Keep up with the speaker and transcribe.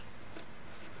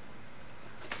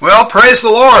Well, praise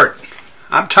the Lord.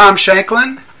 I'm Tom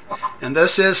Shanklin, and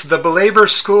this is the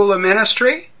Believer's School of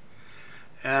Ministry.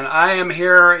 And I am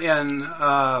here in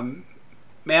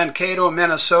Mankato,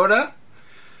 Minnesota.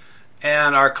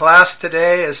 And our class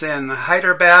today is in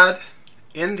Hyderabad,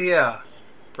 India.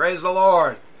 Praise the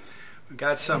Lord. We've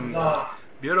got some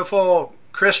beautiful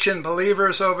Christian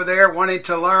believers over there wanting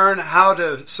to learn how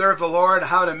to serve the Lord,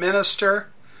 how to minister.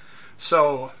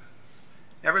 So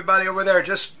everybody over there,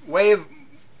 just wave.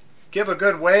 Give a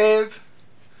good wave.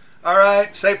 All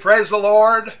right, say praise the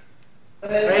Lord.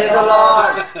 Praise the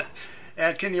Lord.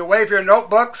 And can you wave your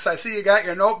notebooks? I see you got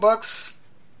your notebooks.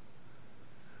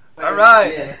 All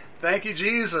right. Yes. Thank you,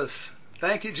 Jesus.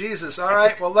 Thank you, Jesus. All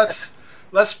right, well,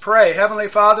 let's pray. Heavenly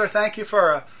Father, thank you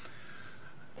for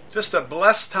just a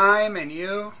blessed time in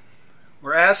you.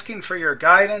 We're asking for your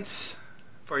guidance,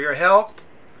 for your help,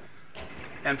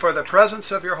 and for the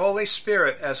presence of your Holy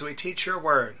Spirit as we teach your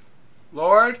word.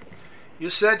 Lord, you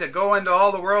said to go into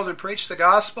all the world and preach the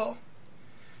gospel.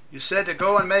 You said to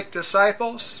go and make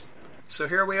disciples. So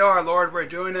here we are, Lord. We're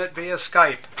doing it via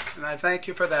Skype. And I thank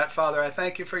you for that, Father. I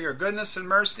thank you for your goodness and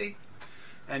mercy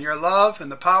and your love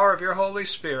and the power of your Holy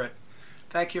Spirit.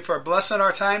 Thank you for blessing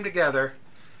our time together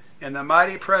in the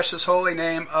mighty, precious, holy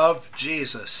name of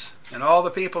Jesus. And all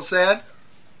the people said,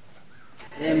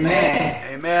 Amen.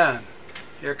 Amen.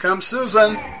 Here comes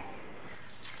Susan.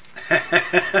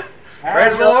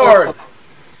 Praise the Lord.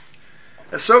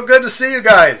 It's so good to see you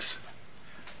guys.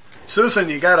 Susan,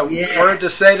 you got a word to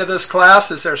say to this class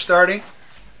as they're starting?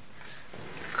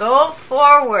 Go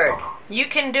forward. You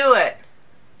can do it.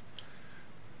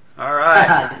 All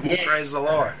right. Yes. Praise the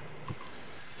Lord.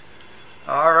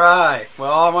 All right.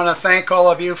 Well, I want to thank all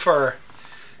of you for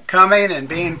coming and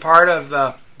being part of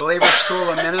the Believer's School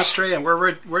of Ministry, and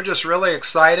we're just really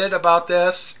excited about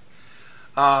this.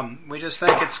 We just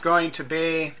think it's going to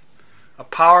be a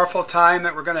powerful time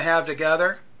that we're going to have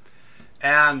together,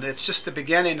 and it's just the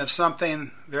beginning of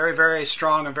something very, very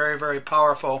strong and very, very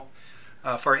powerful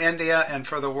for India and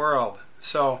for the world.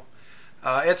 So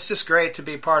it's just great to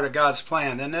be part of God's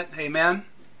plan, isn't it? Amen?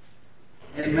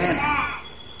 Amen.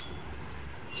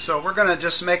 So we're going to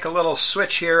just make a little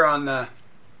switch here on the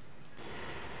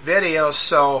video,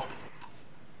 so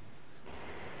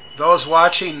those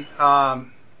watching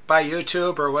by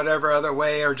YouTube or whatever other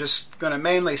way are just going to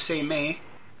mainly see me,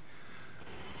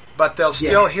 but they'll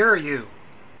still hear you.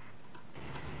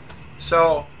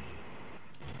 So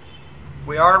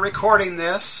we are recording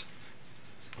this,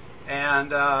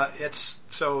 and it's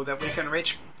so that we can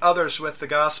reach others with the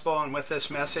gospel and with this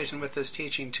message and with this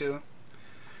teaching too.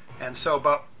 And so,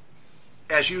 but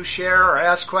as you share or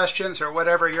ask questions or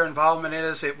whatever your involvement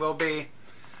is, it will be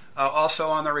also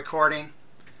on the recording.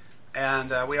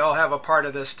 And we all have a part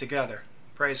of this together.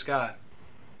 Praise God.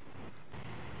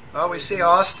 Well, we see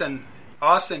Austin.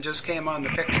 Austin just came on the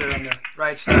picture on the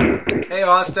right side. Hey,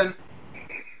 Austin.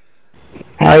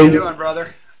 Hi. How you doing,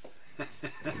 brother?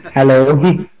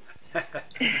 Hello.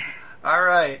 All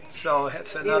right. So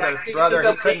it's another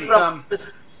brother.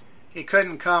 He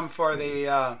couldn't come for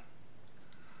the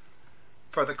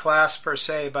class per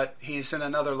se, but he's in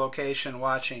another location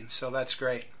watching. So that's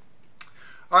great.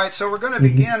 All right, so we're going to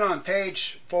begin on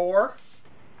page 4,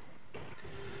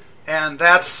 and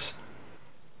that's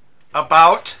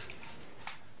about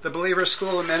the Believer's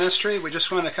School of Ministry. We just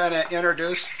want to kind of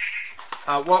introduce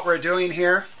what we're doing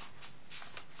here.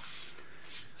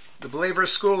 The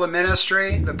Believer's School of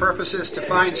Ministry, the purpose is to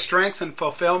find strength and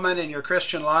fulfillment in your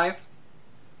Christian life,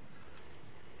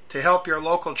 to help your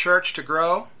local church to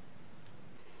grow,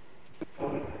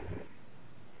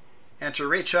 and to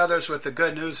reach others with the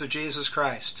good news of Jesus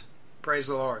Christ. Praise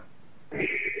the Lord. Praise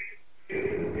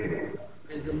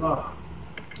the Lord.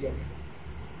 Yes.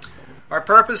 Our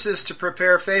purpose is to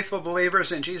prepare faithful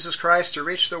believers in Jesus Christ to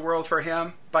reach the world for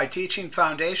Him by teaching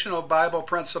foundational Bible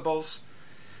principles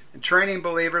and training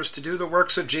believers to do the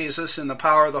works of Jesus in the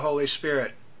power of the Holy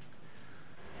Spirit.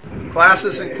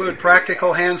 Classes include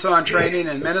practical hands-on training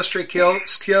in ministry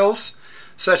skills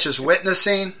such as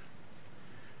witnessing,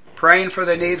 praying for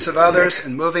the needs of others,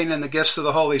 and moving in the gifts of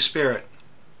the Holy Spirit.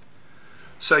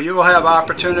 So you will have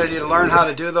opportunity to learn how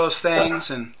to do those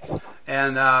things, and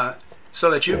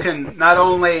so that you can not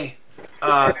only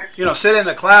sit in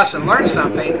a class and learn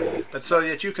something, but so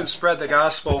that you can spread the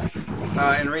gospel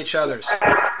and reach others.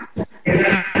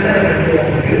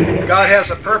 God has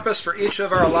a purpose for each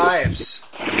of our lives.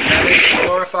 That is to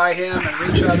glorify Him and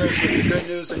reach others with the good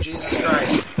news of Jesus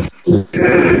Christ.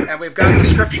 And we've got the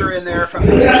scripture in there from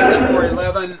Ephesians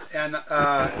 4:11, and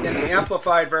in the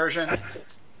Amplified Version,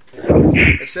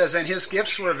 it says, "And His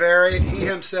gifts were varied. He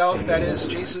Himself, that is,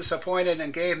 Jesus, appointed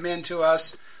and gave men to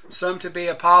us some to be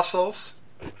apostles,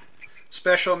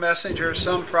 special messengers,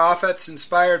 some prophets,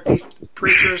 inspired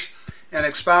preachers and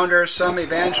expounders, some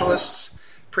evangelists,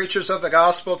 preachers of the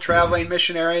gospel, traveling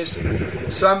missionaries,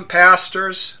 some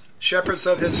pastors, shepherds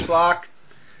of his flock,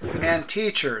 and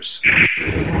teachers.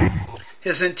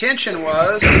 His intention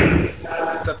was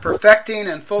the perfecting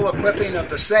and full equipping of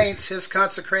the saints, his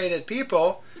consecrated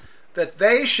people, that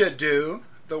they should do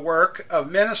the work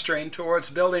of ministering towards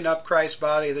building up Christ's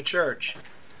body, the church.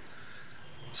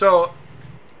 So,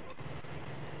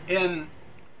 in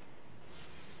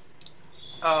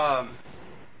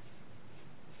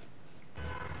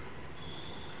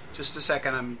just a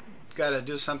second, I'm got to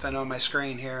do something on my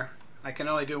screen here. I can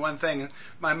only do one thing.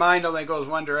 My mind only goes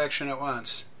one direction at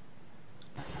once.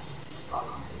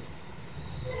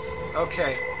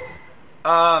 Okay.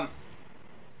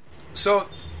 So,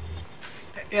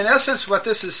 in essence, what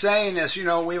this is saying is,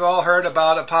 we've all heard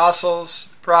about apostles,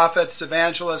 prophets,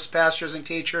 evangelists, pastors, and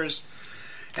teachers,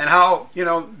 and how,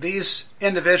 these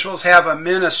individuals have a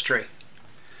ministry.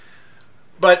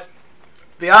 But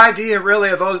the idea really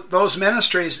of those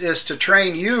ministries is to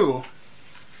train you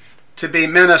to be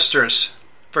ministers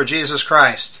for Jesus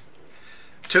Christ,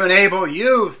 to enable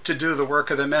you to do the work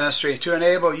of the ministry, to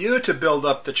enable you to build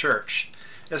up the church.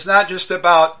 It's not just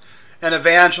about an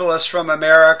evangelist from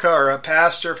America or a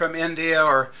pastor from India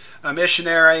or a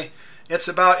missionary. It's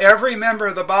about every member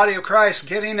of the body of Christ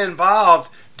getting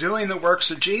involved doing the works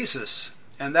of Jesus.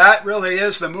 And that really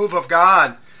is the move of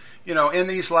God. In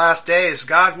these last days,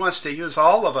 God wants to use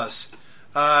all of us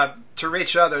to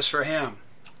reach others for Him.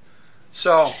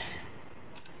 So,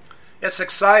 it's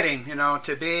exciting,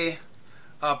 to be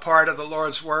a part of the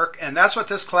Lord's work. And that's what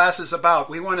this class is about.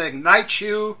 We want to ignite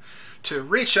you to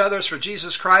reach others for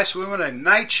Jesus Christ. We want to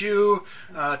ignite you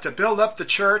to build up the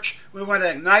church. We want to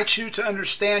ignite you to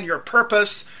understand your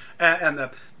purpose and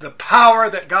the power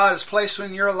that God has placed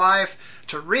in your life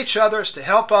to reach others, to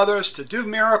help others, to do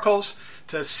miracles,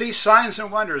 to see signs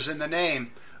and wonders in the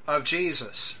name of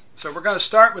Jesus. So we're going to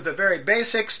start with the very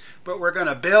basics, but we're going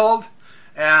to build.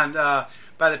 And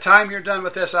by the time you're done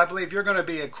with this, I believe you're going to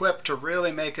be equipped to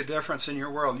really make a difference in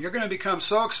your world. You're going to become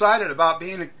so excited about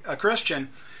being a Christian,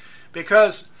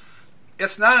 because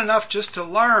it's not enough just to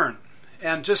learn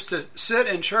and just to sit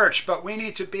in church, but we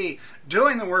need to be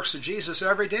doing the works of Jesus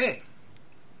every day.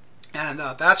 And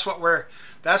that's what we're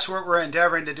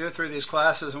endeavoring to do through these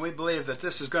classes, and we believe that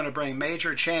this is going to bring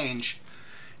major change,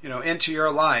 into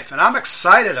your life. And I'm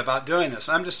excited about doing this.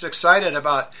 I'm just excited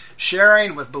about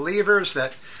sharing with believers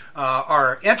that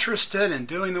are interested in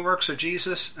doing the works of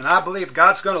Jesus, and I believe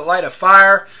God's going to light a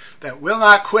fire that will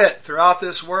not quit throughout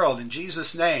this world in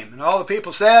Jesus' name. And all the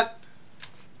people said,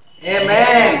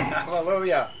 Amen.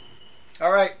 Hallelujah.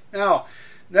 All right, now,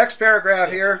 next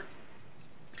paragraph here.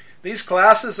 These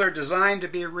classes are designed to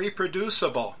be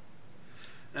reproducible.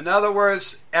 In other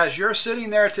words, as you're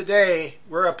sitting there today,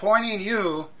 we're appointing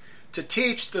you to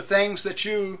teach the things that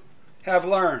you have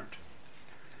learned.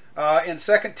 In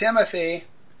 2 Timothy,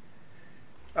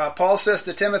 Paul says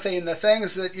to Timothy, "In the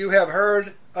things that you have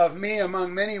heard of me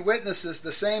among many witnesses,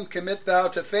 the same commit thou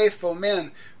to faithful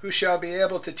men who shall be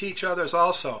able to teach others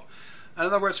also." In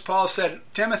other words, Paul said,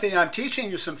 Timothy, I'm teaching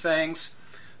you some things,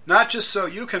 not just so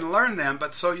you can learn them,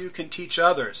 but so you can teach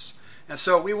others. And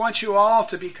so we want you all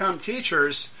to become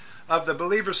teachers of the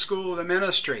Believer's School of the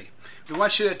Ministry. We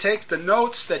want you to take the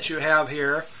notes that you have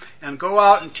here and go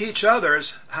out and teach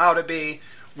others how to be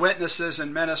witnesses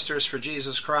and ministers for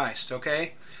Jesus Christ,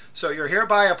 okay? So you're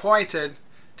hereby appointed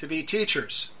to be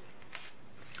teachers.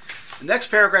 The next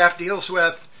paragraph deals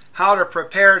with how to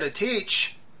prepare to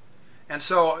teach. And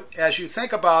so as you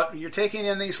think about, you're taking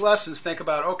in these lessons, think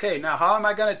about, okay, now how am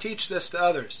I going to teach this to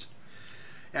others?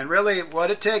 And really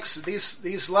what it takes,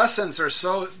 these lessons are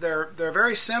they're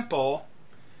very simple,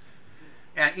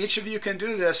 and each of you can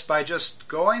do this by just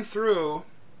going through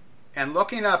and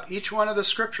looking up each one of the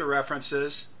scripture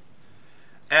references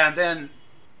and then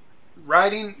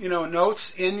writing,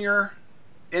 notes in your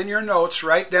notes,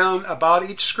 write down about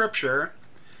each scripture,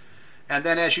 and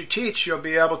then as you teach, you'll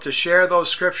be able to share those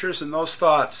scriptures and those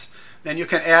thoughts. Then you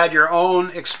can add your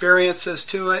own experiences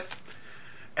to it.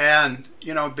 And,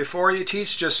 before you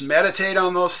teach, just meditate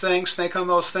on those things, think on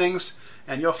those things,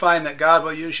 and you'll find that God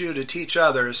will use you to teach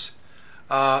others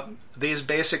these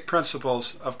basic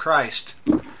principles of Christ.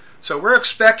 So we're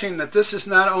expecting that this is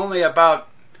not only about,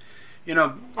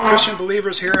 Christian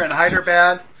believers here in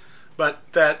Hyderabad, but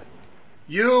that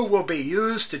you will be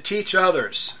used to teach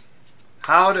others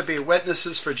how to be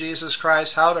witnesses for Jesus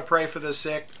Christ, how to pray for the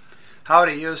sick, how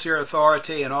to use your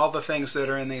authority, and all the things that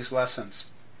are in these lessons.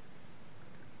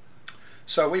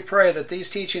 So we pray that these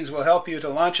teachings will help you to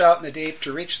launch out in the deep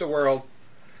to reach the world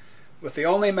with the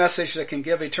only message that can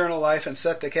give eternal life and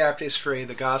set the captives free,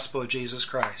 the gospel of Jesus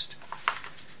Christ.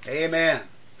 Amen.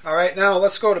 All right, now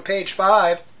let's go to page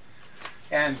 5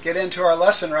 and get into our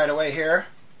lesson right away here.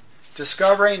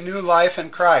 Discovering New Life in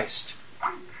Christ.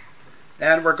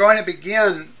 And we're going to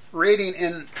begin reading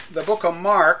in the book of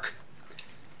Mark,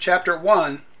 chapter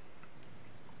 1,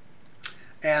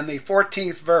 and the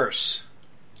 14th verse.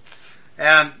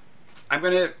 And I'm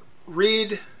going to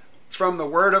read from the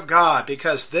Word of God,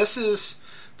 because this is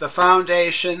the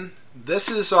foundation. This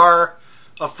is our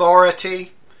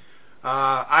authority.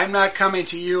 I'm not coming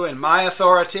to you in my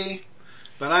authority,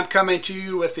 but I'm coming to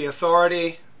you with the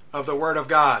authority of the Word of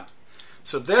God.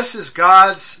 So this is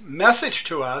God's message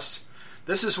to us.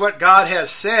 This is what God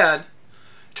has said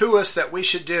to us that we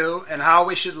should do and how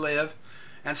we should live.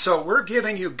 And so we're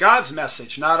giving you God's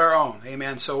message, not our own.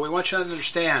 Amen. So we want you to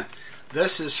understand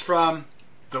this is from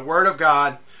the Word of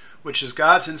God, which is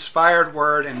God's inspired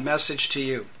word and message to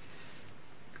you.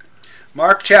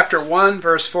 Mark chapter 1,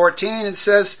 verse 14, it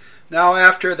says, "Now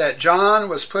after that John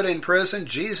was put in prison,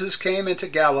 Jesus came into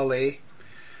Galilee,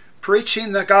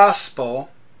 preaching the gospel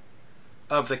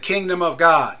of the kingdom of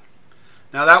God."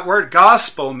 Now that word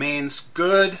gospel means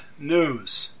good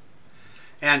news.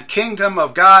 And kingdom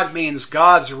of God means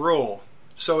God's rule.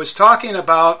 So it's talking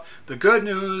about the good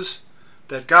news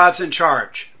that God's in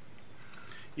charge.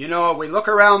 You know, we look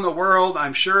around the world,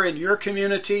 I'm sure in your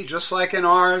community, just like in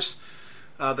ours,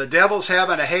 the devil's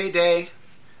having a heyday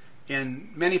in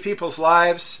many people's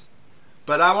lives.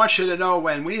 But I want you to know,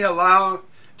 when we allow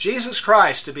Jesus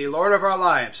Christ to be Lord of our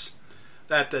lives,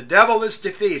 that the devil is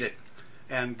defeated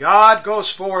and God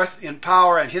goes forth in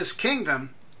power and his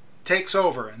kingdom takes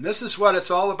over. And this is what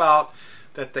it's all about,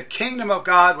 that the kingdom of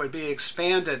God would be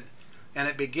expanded, and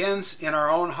it begins in our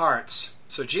own hearts.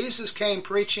 So Jesus came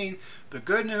preaching the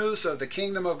good news of the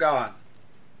kingdom of God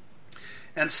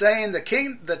and saying,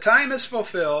 the time is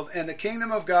fulfilled and the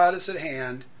kingdom of God is at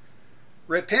hand.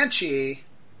 Repent ye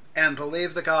and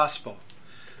believe the gospel.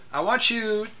 I want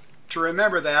you to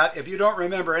remember that. If you don't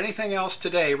remember anything else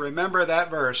today, remember that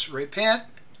verse. Repent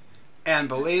and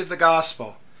believe the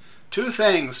gospel. Two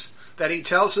things that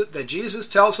Jesus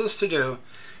tells us to do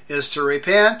is to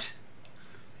repent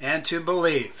and to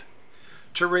believe.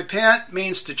 To repent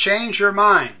means to change your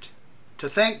mind, to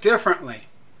think differently.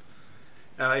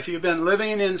 If you've been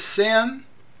living in sin,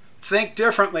 think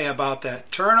differently about that.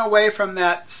 Turn away from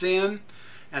that sin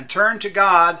and turn to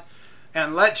God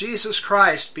and let Jesus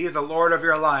Christ be the Lord of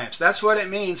your lives. That's what it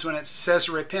means when it says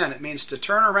repent. It means to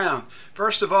turn around.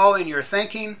 First of all, in your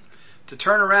thinking, to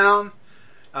turn around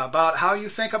about how you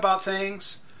think about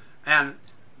things and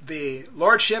the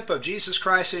lordship of Jesus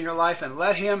Christ in your life, and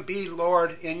let him be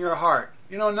Lord in your heart.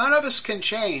 You know, none of us can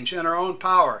change in our own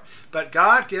power, but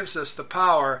God gives us the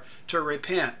power to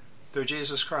repent through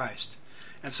Jesus Christ.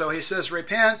 And so he says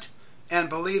repent and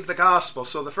believe the gospel.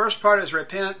 So the first part is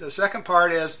repent. The second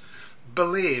part is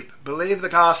believe. Believe the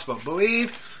gospel.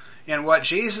 Believe in what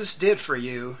Jesus did for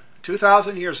you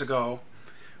 2,000 years ago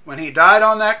when he died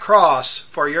on that cross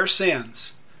for your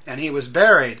sins, and he was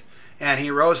buried, and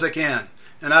he rose again.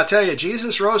 And I'll tell you,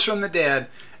 Jesus rose from the dead,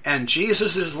 and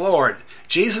Jesus is Lord.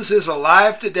 Jesus is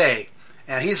alive today,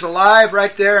 and he's alive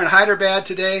right there in Hyderabad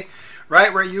today,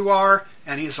 right where you are,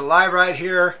 and he's alive right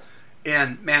here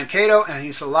in Mankato, and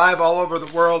he's alive all over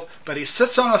the world, but he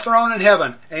sits on a throne in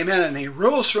heaven, amen, and he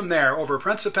rules from there over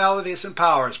principalities and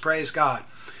powers, praise God.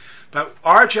 But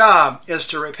our job is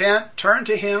to repent, turn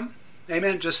to him,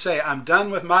 amen, just say, I'm done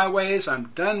with my ways,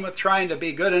 I'm done with trying to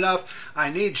be good enough, I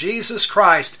need Jesus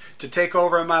Christ to take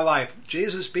over in my life.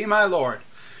 Jesus, be my Lord.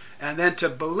 And then to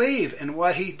believe in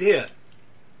what he did.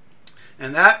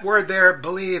 And that word there,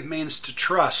 believe, means to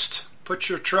trust. Put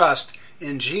your trust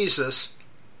in Jesus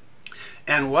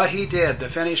and what he did, the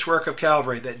finished work of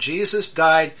Calvary, that Jesus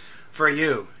died for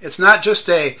you. It's not just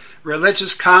a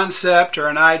religious concept or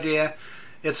an idea.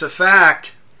 It's a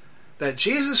fact that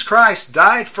Jesus Christ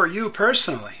died for you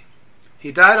personally.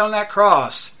 He died on that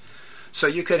cross so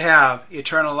you could have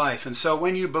eternal life. And so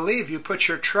when you believe, you put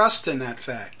your trust in that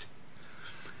fact.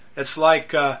 It's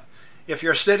like if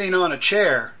you're sitting on a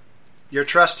chair, you're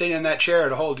trusting in that chair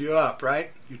to hold you up,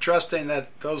 right? You're trusting that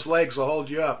those legs will hold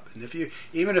you up. And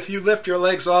even if you lift your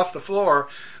legs off the floor,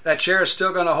 that chair is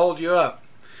still going to hold you up.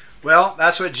 Well,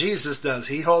 that's what Jesus does.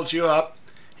 He holds you up.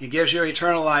 He gives you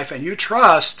eternal life. And you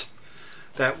trust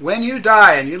that when you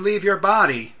die and you leave your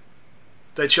body,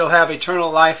 that you'll have eternal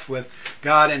life with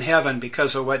God in heaven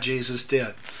because of what Jesus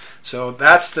did. So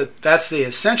that's the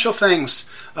essential things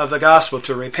of the gospel,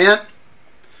 to repent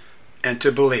and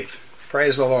to believe.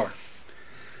 Praise the Lord.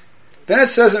 Then it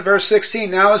says in verse 16,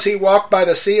 Now as he walked by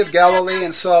the Sea of Galilee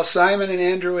and saw Simon and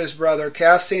Andrew his brother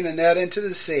casting a net into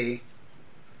the sea,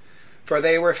 for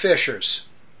they were fishers.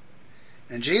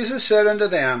 And Jesus said unto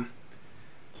them,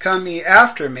 Come ye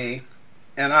after me,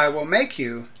 and I will make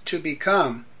you to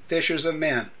become fishers of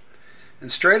men.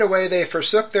 And straightway they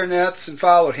forsook their nets and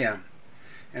followed him.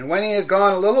 And when he had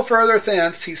gone a little further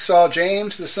thence, he saw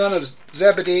James the son of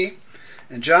Zebedee,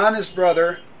 and John his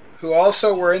brother, who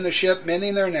also were in the ship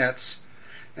mending their nets.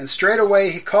 And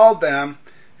straightway he called them,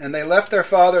 and they left their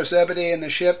father Zebedee in the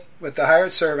ship with the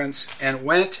hired servants, and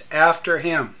went after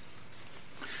him.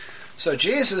 So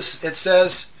Jesus, it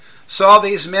says, saw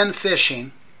these men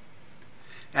fishing,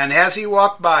 and as he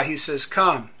walked by, he says,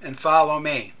 Come and follow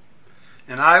me,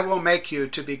 and I will make you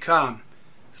to become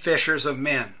fishers of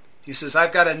men. He says,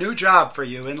 I've got a new job for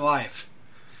you in life.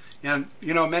 And,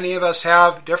 many of us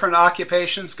have different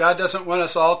occupations. God doesn't want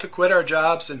us all to quit our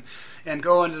jobs and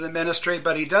go into the ministry,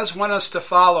 but he does want us to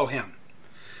follow him.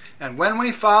 And when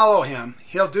we follow him,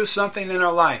 he'll do something in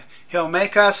our life. He'll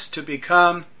make us to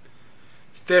become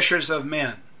fishers of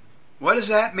men. What does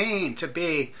that mean, to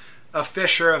be a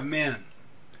fisher of men?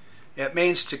 It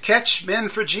means to catch men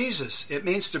for Jesus. It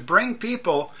means to bring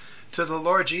people to the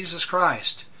Lord Jesus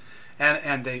Christ.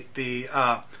 And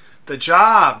the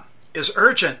job is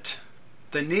urgent.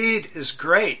 The need is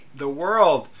great. The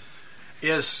world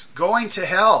is going to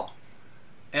hell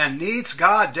and needs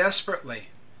God desperately.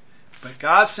 But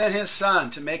God sent his Son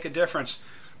to make a difference.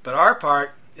 But our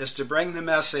part is to bring the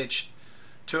message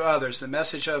to others, the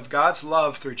message of God's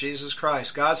love through Jesus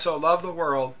Christ. God so loved the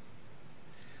world,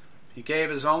 he gave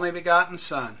his only begotten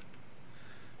Son,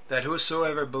 that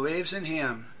whosoever believes in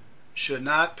him should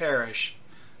not perish,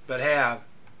 but have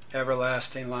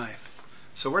everlasting life.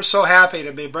 So we're so happy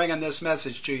to be bringing this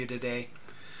message to you today,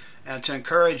 and to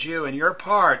encourage you in your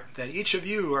part that each of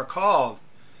you are called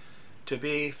to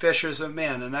be fishers of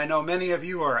men. And I know many of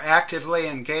you are actively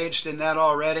engaged in that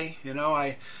already.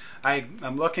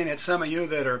 I'm looking at some of you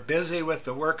that are busy with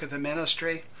the work of the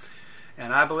ministry,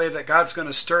 and I believe that God's going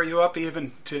to stir you up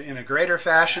even in a greater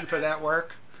fashion for that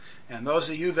work. And those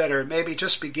of you that are maybe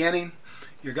just beginning,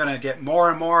 you're going to get more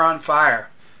and more on fire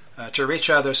to reach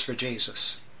others for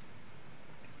Jesus.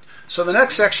 So the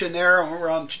next section there, we're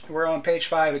on page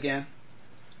 5 again.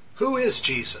 Who is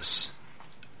Jesus?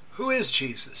 Who is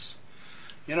Jesus?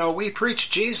 We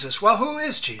preach Jesus. Well, who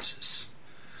is Jesus?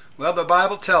 Well, the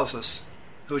Bible tells us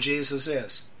who Jesus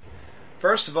is.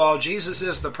 First of all, Jesus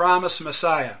is the promised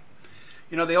Messiah.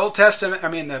 The Old Testament,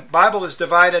 the Bible is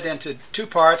divided into two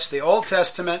parts, the Old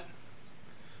Testament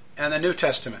and the New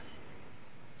Testament.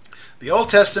 The Old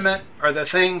Testament are the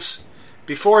things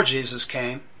before Jesus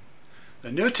came.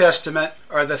 The New Testament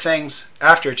are the things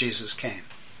after Jesus came.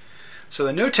 So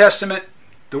the New Testament,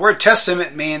 the word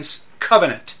testament means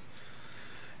covenant.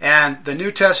 And the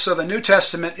New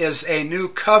Testament is a new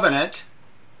covenant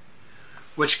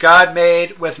which God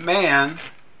made with man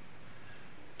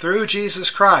through Jesus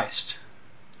Christ.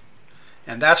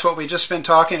 And that's what we've just been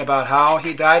talking about, how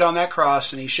he died on that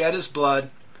cross and he shed his blood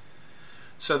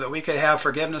so that we could have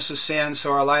forgiveness of sins,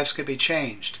 so our lives could be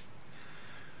changed.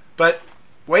 But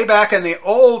way back in the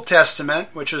Old Testament,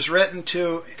 which was written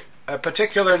to a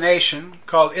particular nation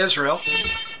called Israel,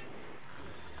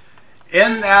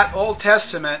 in that Old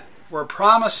Testament were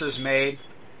promises made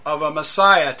of a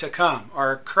Messiah to come,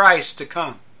 or Christ to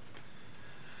come.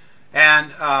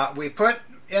 And we put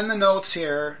in the notes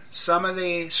here some of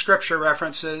the scripture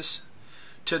references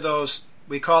to those,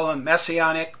 we call them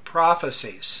messianic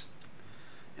prophecies.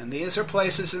 And these are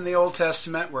places in the Old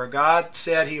Testament where God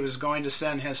said he was going to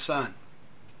send his Son.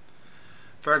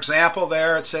 For example,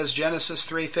 there it says Genesis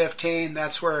 3:15,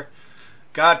 that's where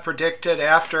God predicted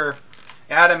after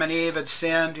Adam and Eve had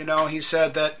sinned, he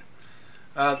said that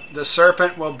the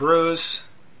serpent will bruise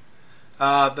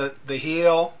the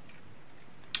heel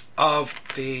of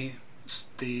the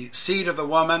seed of the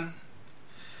woman,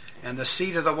 and the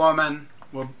seed of the woman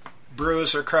will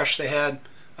bruise or crush the head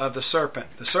of the serpent.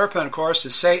 The serpent, of course,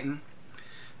 is Satan.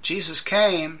 Jesus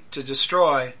came to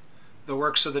destroy the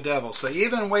works of the devil. So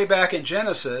even way back in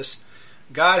Genesis,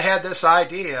 God had this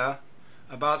idea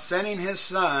about sending his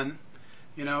Son,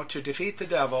 to defeat the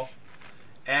devil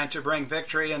and to bring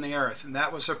victory in the earth. And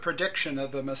that was a prediction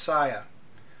of the Messiah.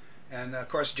 And of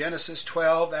course, Genesis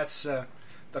 12, that's the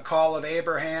call of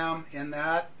Abraham. In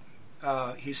that,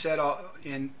 he said,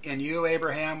 in you,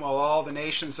 Abraham, will all the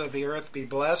nations of the earth be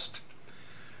blessed.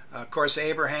 Of course,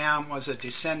 Abraham was a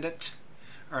descendant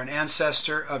or an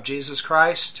ancestor of Jesus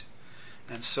Christ.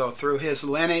 And so through his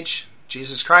lineage,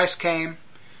 Jesus Christ came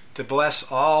to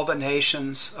bless all the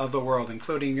nations of the world,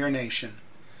 including your nation.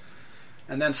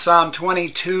 And then Psalm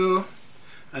 22,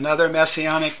 another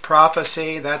messianic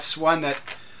prophecy. That's one that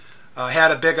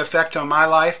had a big effect on my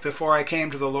life before I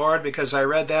came to the Lord, because I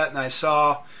read that and I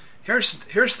saw, here's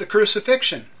the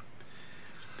crucifixion.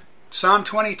 Psalm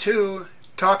 22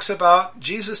 talks about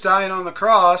Jesus dying on the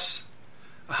cross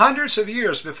hundreds of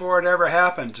years before it ever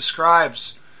happened,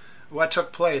 describes what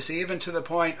took place, even to the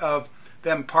point of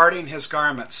them parting his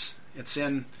garments. It's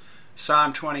in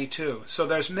Psalm 22. So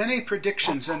there's many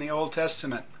predictions in the Old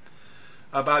Testament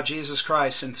about Jesus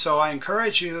Christ. And so I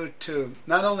encourage you to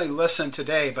not only listen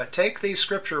today, but take these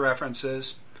scripture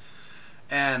references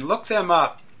and look them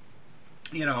up,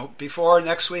 before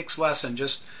next week's lesson.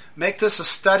 Just make this a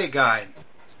study guide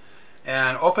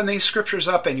and open these scriptures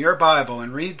up in your Bible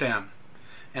and read them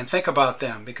and think about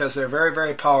them, because they're very,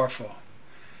 very powerful.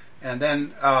 And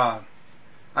then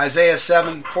Isaiah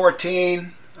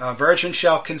 7:14, a virgin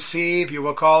shall conceive, you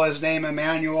will call his name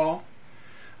Emmanuel.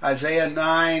 Isaiah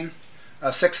 9,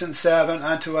 6 and 7,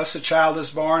 unto us a child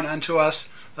is born, unto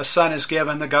us a son is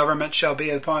given, the government shall be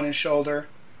upon his shoulder.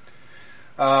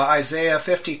 Isaiah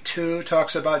 52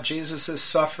 talks about Jesus'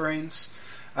 sufferings.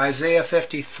 Isaiah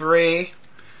 53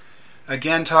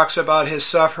 again talks about his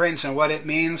sufferings and what it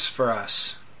means for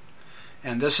us.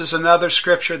 And this is another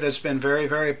scripture that's been very,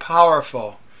 very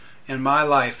powerful in my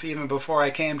life, even before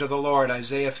I came to the Lord.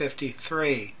 Isaiah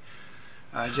 53.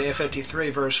 Isaiah 53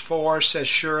 verse 4 says,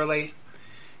 surely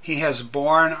he has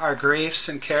borne our griefs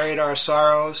and carried our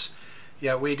sorrows,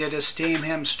 yet we did esteem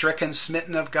him stricken,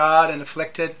 smitten of God, and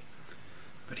afflicted.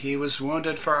 But he was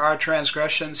wounded for our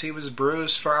transgressions, he was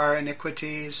bruised for our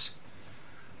iniquities.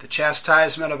 The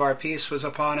chastisement of our peace was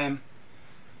upon him,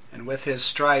 and with his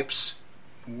stripes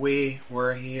we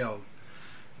were healed.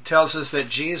 It tells us that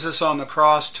Jesus on the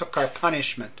cross took our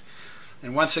punishment.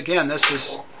 And once again, this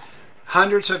is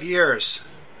hundreds of years,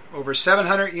 over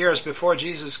 700 years before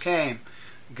Jesus came,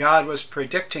 God was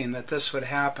predicting that this would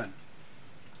happen.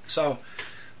 So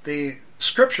the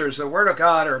scriptures, the Word of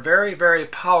God, are very, very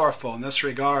powerful in this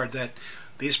regard, that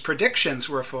these predictions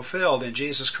were fulfilled in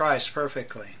Jesus Christ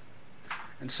perfectly.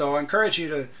 And so I encourage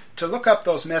you to look up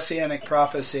those messianic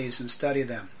prophecies and study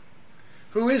them.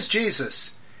 Who is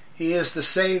Jesus? He is the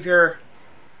Savior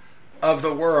of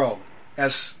the world.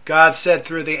 As God said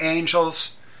through the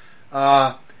angels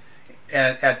at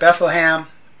Bethlehem,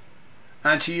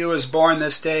 unto you is born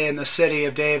this day in the city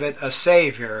of David a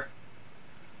Savior,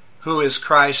 who is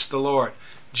Christ the Lord.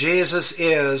 Jesus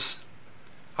is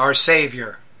our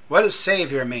Savior. What does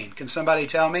Savior mean? Can somebody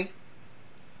tell me?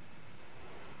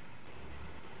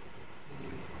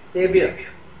 Savior.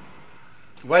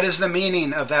 What is the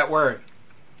meaning of that word?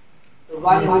 The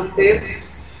one who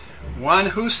saves. One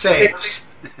who saves.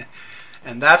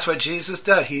 And that's what Jesus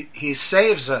does. He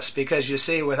saves us, because you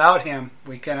see, without him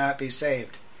we cannot be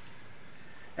saved.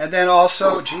 And then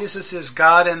also, Jesus is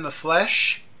God in the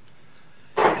flesh.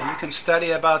 And you can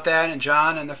study about that in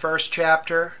John in the 1st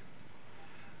chapter.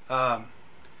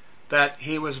 That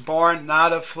he was born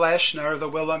not of flesh, nor of the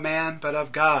will of man, but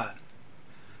of God.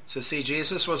 So see,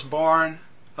 Jesus was born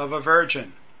of a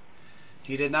virgin.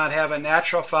 He did not have a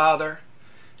natural father.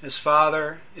 His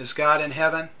Father is God in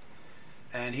heaven.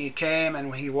 And he came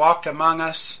and he walked among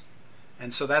us.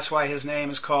 And so that's why his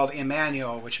name is called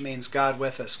Emmanuel, which means God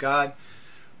with us. God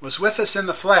was with us in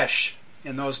the flesh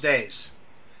in those days.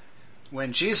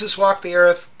 When Jesus walked the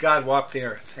earth, God walked the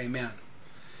earth. Amen.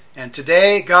 And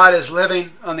today, God is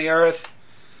living on the earth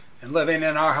and living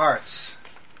in our hearts.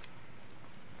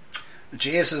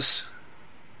 Jesus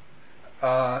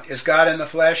is God in the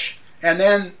flesh. And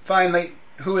then finally,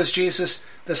 who is Jesus?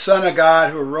 The Son of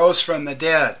God who rose from the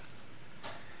dead.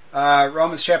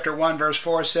 Romans chapter 1 verse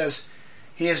 4 says,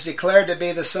 he is declared to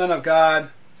be the Son of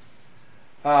God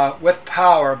with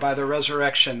power by the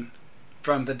resurrection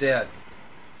from the dead.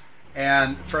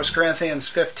 And 1 Corinthians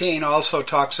 15 also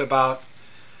talks about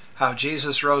how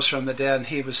Jesus rose from the dead, and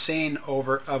he was seen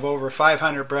of over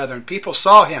 500 brethren. People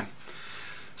saw him.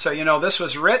 So, this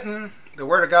was written, the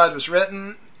Word of God was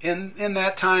written in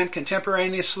that time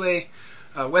contemporaneously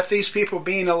with these people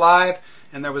being alive,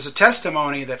 and there was a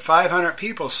testimony that 500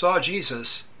 people saw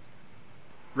Jesus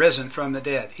risen from the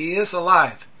dead. He is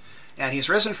alive, and he's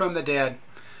risen from the dead,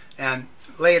 and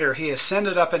later he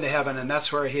ascended up into heaven, and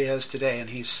that's where he is today. And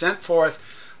he sent forth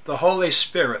the Holy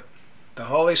Spirit. The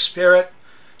Holy Spirit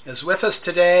is with us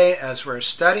today as we're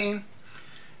studying,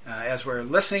 as we're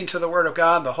listening to the Word of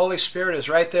God. The Holy Spirit is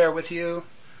right there with you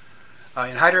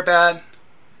in Hyderabad.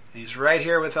 He's right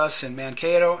here with us in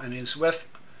Mankato, and he's with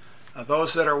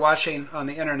those that are watching on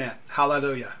the internet.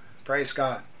 Hallelujah. Praise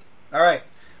God. All right.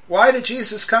 Why did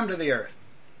Jesus come to the earth?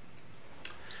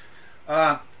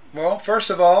 Well, first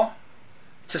of all,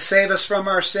 to save us from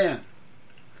our sin.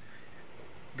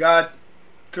 God,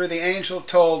 through the angel,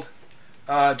 told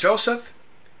Joseph,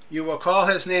 "You will call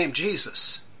his name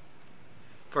Jesus,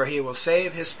 for he will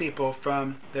save his people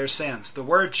from their sins." The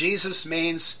word Jesus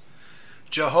means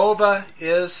Jehovah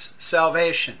is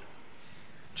salvation.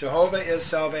 Jehovah is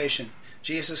salvation.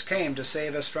 Jesus came to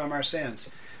save us from our sins.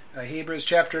 Hebrews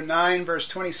chapter 9, verse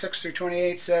 26 through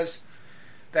 28 says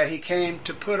that he came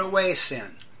to put away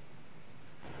sin.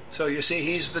 So you see,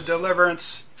 he's the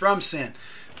deliverance from sin.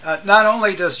 Not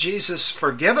only does Jesus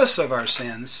forgive us of our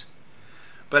sins,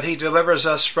 but he delivers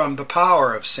us from the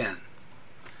power of sin.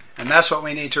 And that's what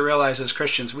we need to realize as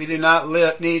Christians. We do not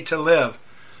need to live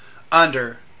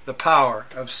under the power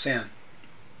of sin.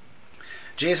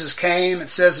 Jesus came, it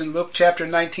says in Luke chapter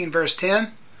 19, verse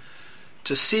 10,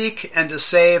 to seek and to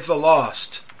save the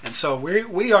lost. And so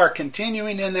we are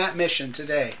continuing in that mission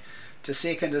today, to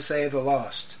seek and to save the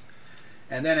lost.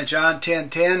 And then in John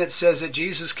 10:10 it says that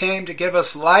Jesus came to give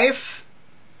us life,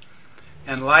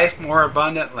 and life more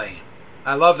abundantly.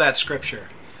 I love that scripture.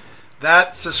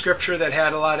 That's a scripture that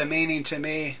had a lot of meaning to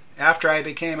me. After I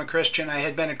became a Christian, I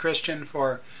had been a Christian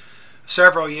for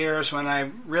several years when I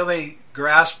really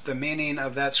grasped the meaning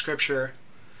of that scripture,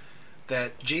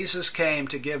 that Jesus came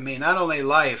to give me not only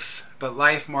life, but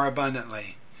life more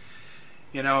abundantly.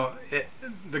 You know,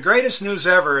 the greatest news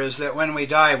ever is that when we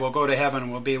die, we'll go to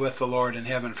heaven, we'll be with the Lord in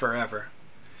heaven forever.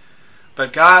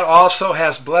 But God also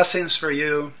has blessings for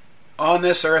you on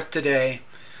this earth today.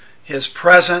 His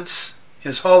presence,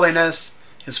 His holiness,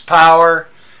 His power,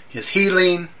 His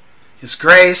healing, His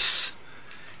grace.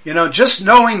 You know, just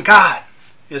knowing God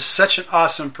is such an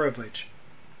awesome privilege.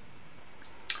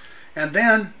 And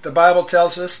then the Bible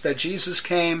tells us that Jesus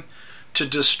came to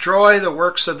destroy the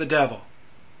works of the devil.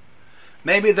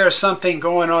 Maybe there's something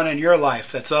going on in your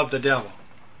life that's of the devil.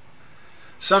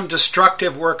 Some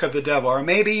destructive work of the devil. Or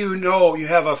maybe you know you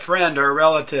have a friend or a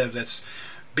relative that's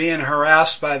being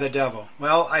harassed by the devil.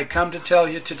 Well, I come to tell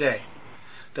you today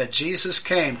that Jesus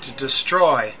came to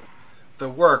destroy the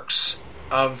works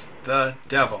of the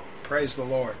devil. Praise the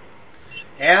Lord.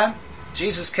 And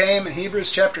Jesus came in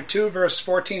Hebrews chapter 2, verse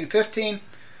 14 and 15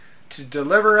 to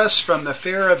deliver us from the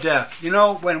fear of death. You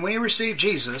know, when we receive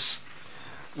Jesus,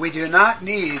 we do not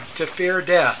need to fear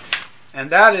death. And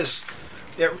that is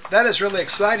really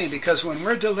exciting, because when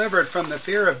we're delivered from the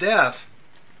fear of death,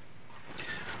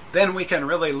 then we can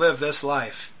really live this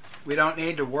life. We don't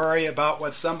need to worry about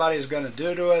what somebody's going to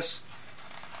do to us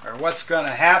or what's going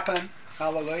to happen.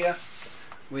 Hallelujah.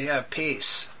 We have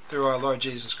peace through our Lord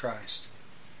Jesus Christ.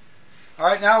 All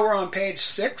right, now we're on page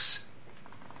 6.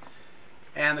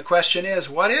 And the question is,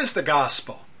 what is the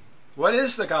gospel? What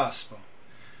is the gospel?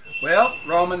 Well,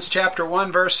 Romans chapter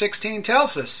 1, verse 16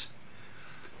 tells us.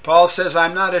 Paul says,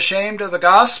 "I'm not ashamed of the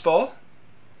gospel,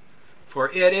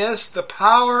 for it is the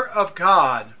power of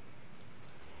God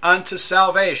unto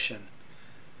salvation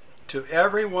to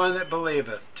every one that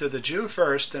believeth, to the Jew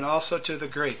first and also to the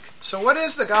Greek." So what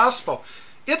is the gospel?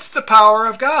 It's the power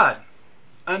of God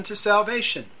unto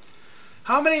salvation.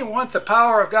 How many want the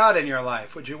power of God in your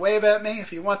life? Would you wave at me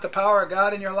if you want the power of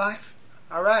God in your life?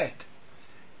 All right.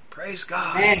 Praise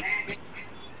God. Amen.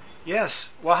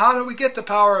 Yes. Well, how do we get the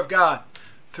power of God?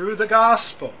 Through the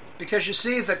gospel. Because you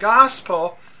see, the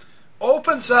gospel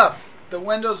opens up the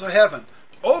windows of heaven,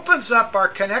 opens up our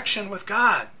connection with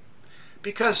God.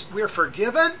 Because we're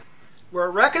forgiven, we're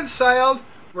reconciled,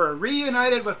 we're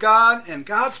reunited with God, and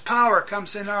God's power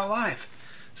comes in our life.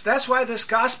 So that's why this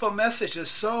gospel message is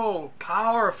so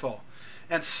powerful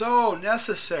and so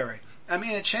necessary. I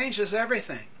mean, it changes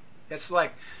everything. It's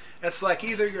like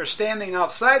either you're standing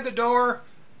outside the door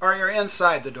or you're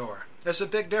inside the door. There's a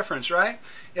big difference, right?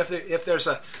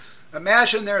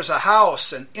 Imagine there's a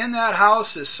house, and in that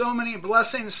house is so many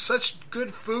blessings, such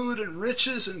good food and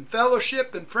riches and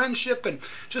fellowship and friendship and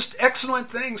just excellent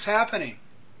things happening.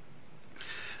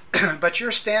 But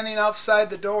you're standing outside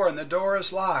the door and the door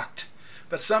is locked.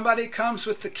 But somebody comes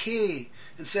with the key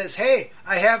and says, "Hey,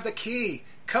 I have the key.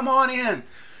 Come on in."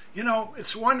 You know,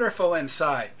 it's wonderful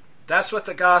inside. That's what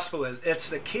the gospel is. It's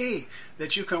the key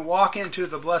that you can walk into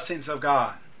the blessings of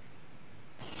God.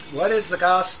 What is the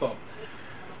gospel?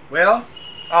 Well,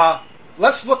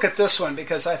 let's look at this one,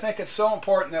 because I think it's so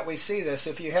important that we see this.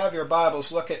 If you have your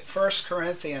Bibles, look at 1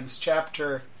 Corinthians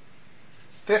chapter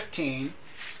 15.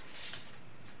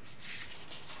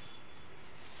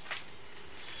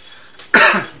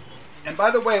 And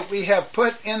by the way, we have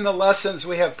put in the lessons,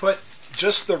 we have put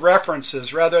just the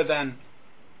references rather than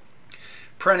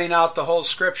printing out the whole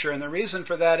scripture. And the reason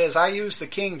for that is I use the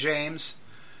King James,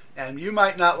 and you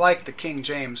might not like the King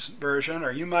James version,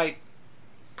 or you might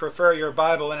prefer your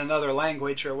Bible in another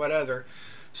language or whatever.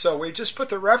 So we just put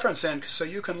the reference in so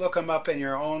you can look them up in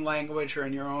your own language or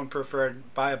in your own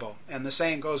preferred Bible. And the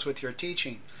same goes with your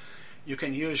teaching. You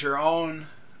can use your own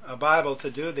Bible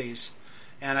to do these,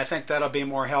 and I think that'll be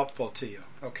more helpful to you.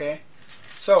 Okay?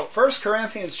 So 1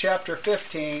 Corinthians chapter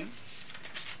 15.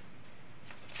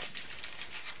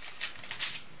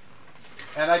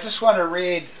 And I just want to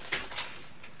read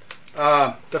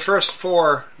the first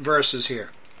 4 verses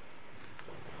here.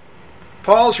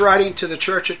 Paul's writing to the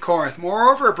church at Corinth.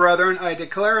 Moreover, brethren, I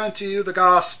declare unto you the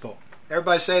gospel.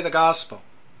 Everybody say the gospel.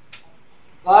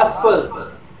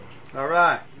 Gospel. All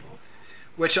right.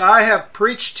 Which I have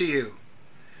preached to you,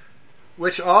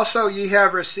 which also ye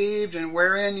have received, and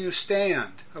wherein you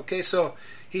stand. Okay, so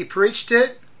he preached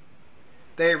it,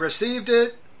 they received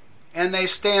it, and they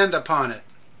stand upon it.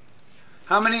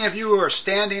 How many of you are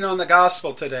standing on the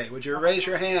gospel today? Would you raise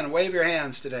your hand and wave your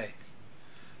hands today?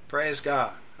 Praise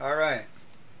God. All right.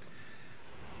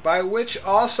 By which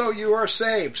also you are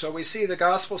saved. So we see the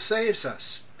gospel saves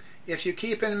us. If you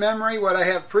keep in memory what I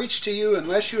have preached to you,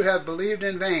 unless you have believed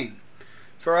in vain.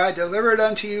 For I delivered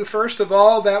unto you first of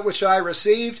all that which I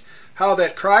received, how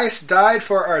that Christ died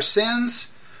for our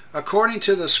sins, according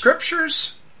to the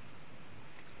Scriptures,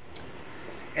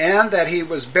 and that he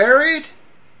was buried,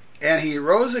 and he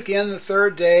rose again the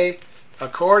third day,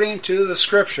 according to the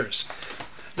Scriptures.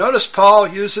 Notice Paul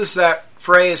uses that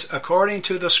phrase, according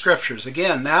to the Scriptures.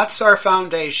 Again, that's our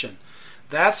foundation.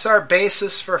 That's our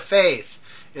basis for faith,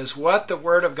 is what the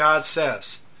Word of God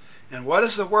says. And what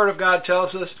does the Word of God tell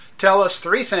us? Tell us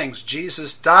 3 things.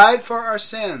 Jesus died for our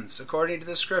sins, according to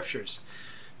the Scriptures.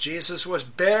 Jesus was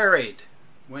buried.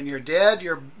 When you're dead,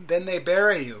 then they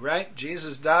bury you, right?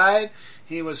 Jesus died,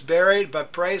 he was buried,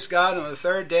 but praise God, on the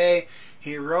third day,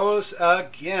 he rose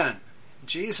again.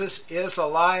 Jesus is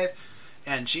alive,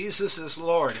 and Jesus is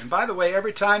Lord. And by the way,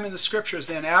 every time in the Scriptures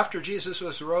then, after Jesus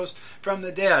was rose from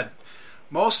the dead,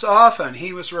 most often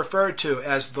he was referred to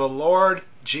as the Lord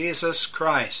Jesus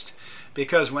Christ.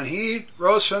 Because when he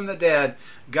rose from the dead,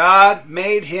 God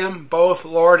made him both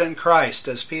Lord and Christ,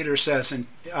 as Peter says in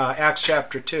Acts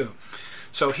chapter 2.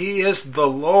 So he is the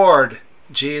Lord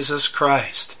Jesus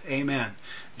Christ. Amen.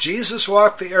 Jesus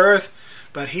walked the earth,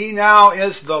 but he now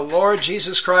is the Lord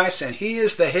Jesus Christ, and he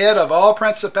is the head of all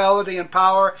principality and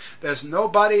power. There's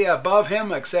nobody above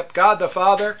him except God the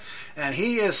Father, and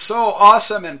he is so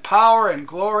awesome in power and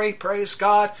glory, praise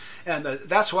God, and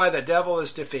that's why the devil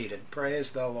is defeated.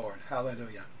 Praise the Lord.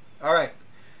 Hallelujah. All right.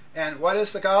 And what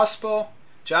is the gospel?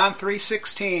 John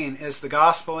 3:16 is the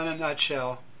gospel in a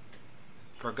nutshell.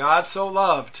 For God so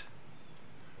loved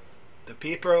the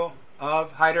people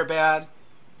of Hyderabad,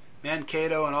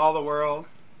 Mankato, and all the world,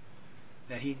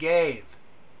 that he gave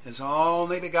his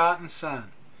only begotten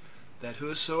Son, that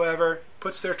whosoever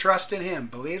puts their trust in him,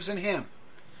 believes in him,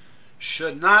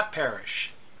 should not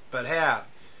perish, but have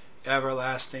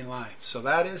everlasting life. So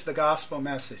that is the gospel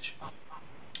message.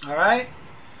 All right?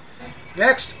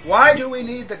 Next, why do we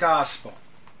need the gospel?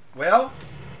 Well,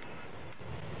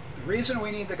 the reason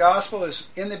we need the gospel is,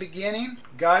 in the beginning,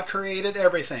 God created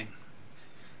everything.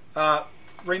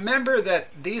 Remember that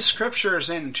these scriptures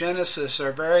in Genesis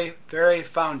are very, very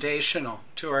foundational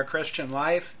to our Christian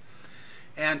life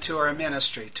and to our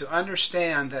ministry. To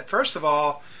understand that, first of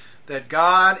all, that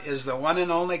God is the one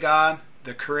and only God,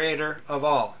 the creator of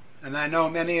all. And I know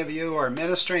many of you are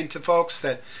ministering to folks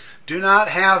that do not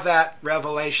have that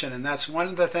revelation, and that's one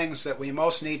of the things that we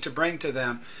most need to bring to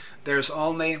them. There's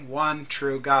only one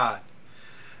true God,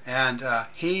 and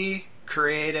he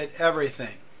created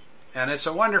everything. And it's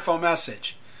a wonderful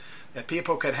message that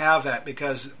people could have that,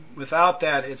 because without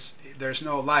that there's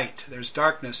no light, there's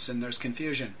darkness, and there's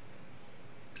confusion.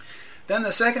 Then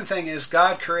the second thing is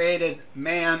God created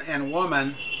man and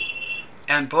woman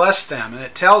and blessed them. And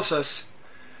it tells us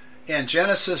in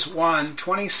Genesis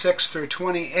 1:26 through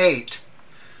 28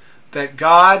 that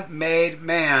God made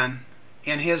man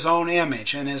in his own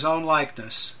image, in his own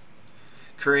likeness.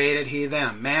 Created he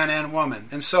them, man and woman.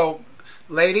 And so,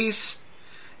 ladies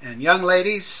and young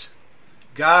ladies,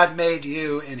 God made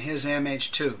you in his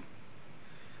image too.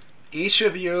 Each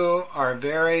of you are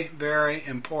very, very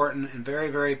important and very,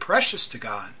 very precious to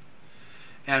God.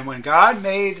 And when God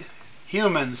made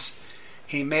humans,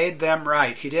 he made them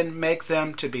right. He didn't make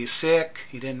them to be sick.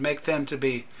 He didn't make them to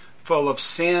be full of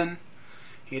sin.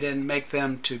 He didn't make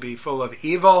them to be full of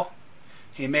evil.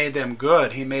 He made them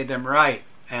good. He made them right.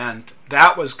 And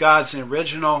that was God's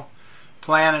original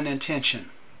plan and intention.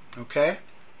 Okay?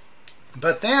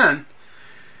 But then,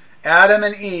 Adam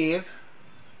and Eve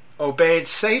obeyed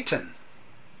Satan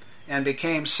and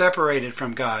became separated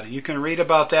from God. And you can read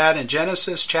about that in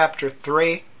Genesis chapter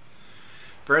 3,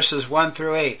 verses 1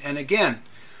 through 8. And again,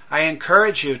 I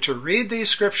encourage you to read these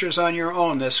scriptures on your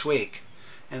own this week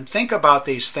and think about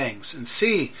these things and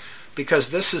see, because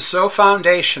this is so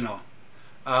foundational.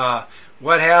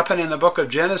 What happened in the book of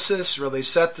Genesis really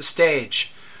set the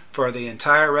stage for the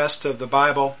entire rest of the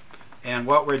Bible and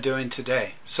what we're doing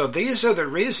today. So these are the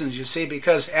reasons, you see,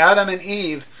 because Adam and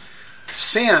Eve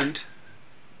sinned.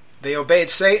 They obeyed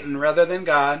Satan rather than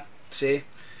God. See,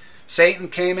 Satan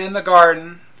came in the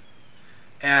garden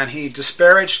and he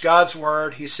disparaged God's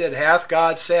word. He said, hath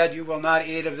God said, you will not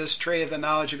eat of this tree of the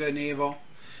knowledge of good and evil,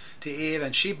 to Eve.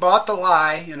 And she bought the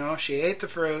lie, she ate the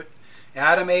fruit.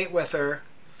 Adam ate with her.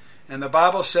 And the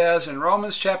Bible says in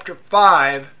Romans chapter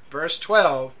 5, verse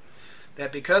 12,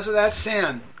 that because of that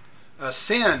sin, a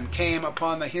sin came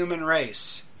upon the human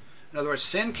race. In other words,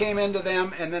 sin came into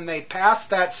them, and then they passed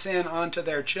that sin on to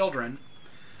their children.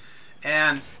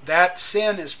 And that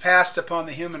sin is passed upon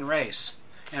the human race.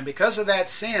 And because of that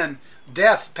sin,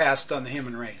 death passed on the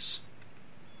human race.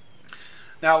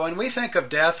 Now, when we think of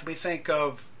death, we think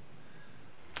of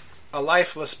a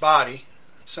lifeless body,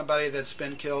 somebody that's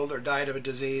been killed or died of a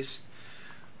disease.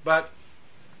 But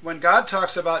when God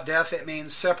talks about death, it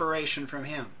means separation from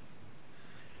Him.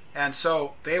 And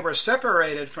so they were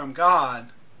separated from God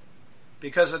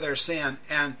because of their sin.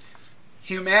 And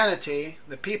humanity,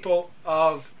 the people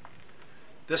of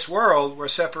this world, were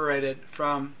separated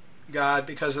from God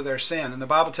because of their sin. And the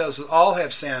Bible tells us all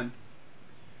have sinned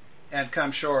and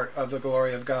come short of the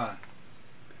glory of God.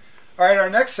 All right, our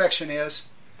next section is,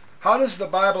 how does the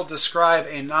Bible describe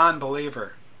a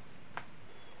non-believer?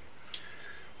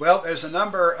 Well, there's a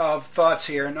number of thoughts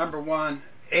here. Number one,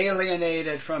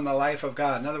 alienated from the life of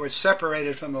God. In other words,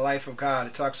 separated from the life of God.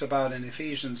 It talks about in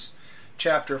Ephesians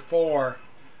chapter 4,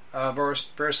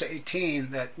 verse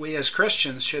 18, that we as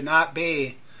Christians should not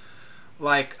be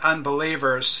like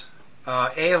unbelievers,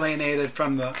 alienated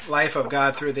from the life of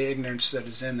God through the ignorance that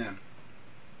is in them.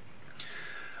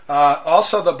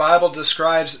 Also, the Bible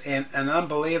describes an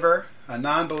unbeliever, a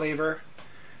non-believer,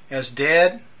 as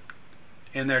dead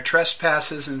in their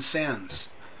trespasses and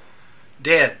sins.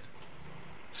 Dead.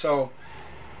 So,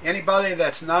 anybody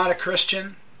that's not a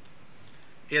Christian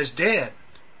is dead.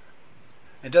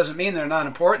 It doesn't mean they're not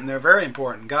important. They're very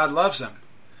important. God loves them.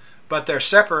 But they're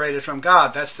separated from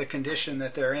God. That's the condition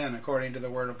that they're in, according to the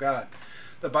Word of God.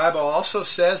 The Bible also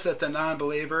says that the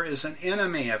non-believer is an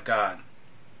enemy of God.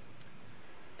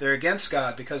 They're against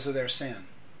God because of their sin.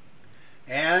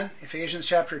 And Ephesians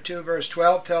chapter 2, verse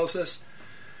 12 tells us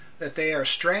that they are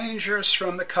strangers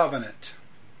from the covenant.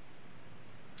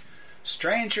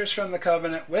 Strangers from the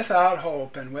covenant, without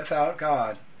hope and without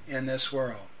God in this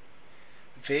world.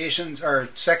 2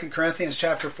 Corinthians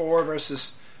chapter 4,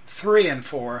 verses 3 and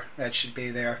 4, that should be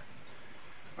there,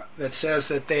 that says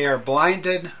that they are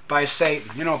blinded by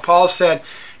Satan. Paul said,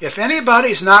 if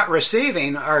anybody's not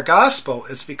receiving our gospel,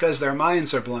 it's because their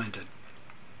minds are blinded.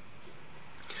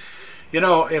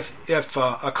 If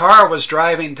a car was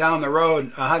driving down the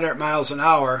road 100 miles an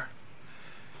hour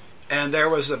and there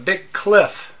was a big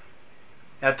cliff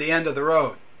at the end of the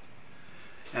road,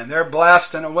 and they're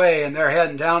blasting away and they're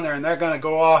heading down there and they're going to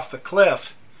go off the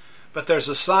cliff, but there's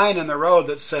a sign in the road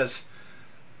that says,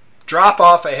 drop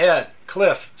off ahead,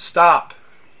 cliff, stop.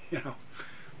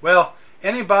 Well,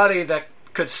 anybody that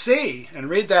could see and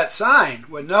read that sign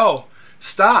would know,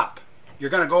 stop, you're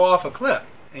going to go off a cliff.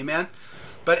 Amen?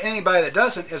 But anybody that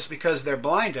doesn't, it's because they're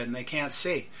blinded and they can't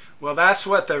see. Well, that's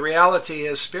what the reality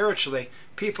is spiritually.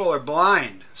 People are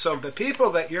blind. So the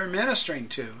people that you're ministering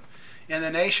to in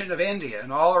the nation of India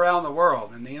and all around the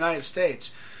world, in the United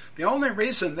States, the only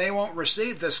reason they won't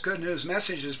receive this good news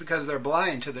message is because they're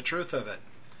blind to the truth of it.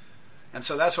 And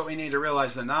so that's what we need to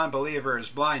realize. The non-believer is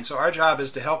blind. So our job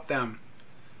is to help them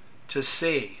to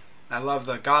see. I love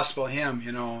the gospel hymn,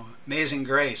 Amazing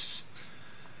Grace.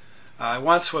 I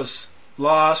once was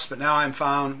lost, but now I'm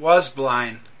found, was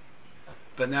blind,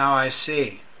 but now I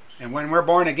see. And when we're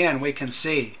born again, we can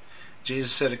see.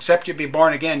 Jesus said, except you be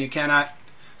born again, you cannot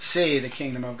see the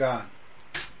kingdom of God.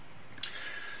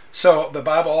 So the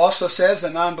Bible also says the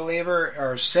non-believer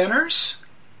are sinners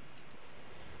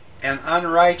and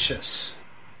unrighteous.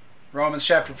 Romans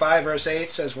chapter 5 verse 8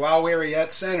 says, while we were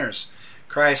yet sinners,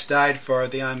 Christ died for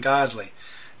the ungodly.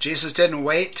 Jesus didn't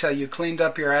wait till you cleaned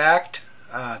up your act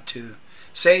to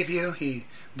save you. He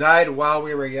died while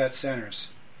we were yet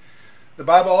sinners. The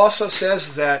Bible also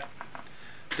says that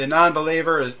the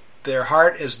non-believer, their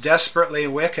heart is desperately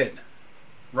wicked.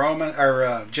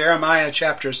 Jeremiah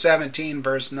chapter 17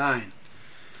 verse 9.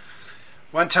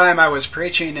 One time I was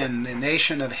preaching in the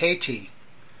nation of Haiti,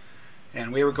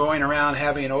 and we were going around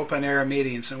having open air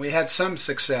meetings, and we had some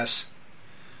success.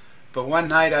 But one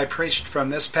night I preached from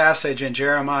this passage in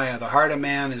Jeremiah, the heart of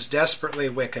man is desperately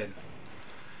wicked.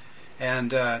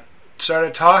 And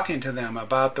started talking to them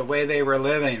about the way they were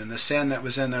living and the sin that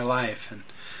was in their life.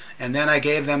 And then I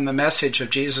gave them the message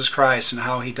of Jesus Christ and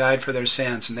how he died for their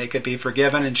sins and they could be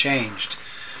forgiven and changed.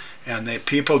 And the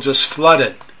people just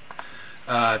flooded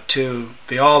to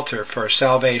the altar for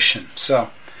salvation.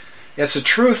 So it's a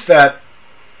truth that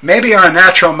maybe our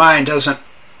natural mind doesn't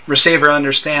receive or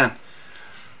understand.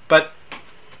 But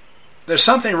there's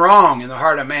something wrong in the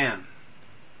heart of man.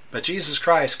 But Jesus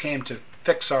Christ came to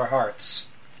fix our hearts.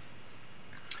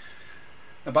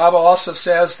 The Bible also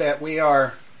says that we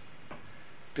are,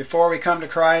 before we come to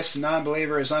Christ, the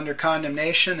non-believer is under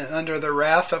condemnation and under the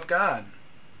wrath of God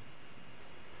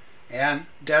and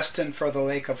destined for the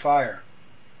lake of fire.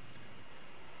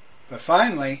 But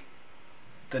finally,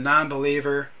 the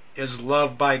non-believer is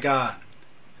loved by God.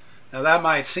 Now that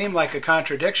might seem like a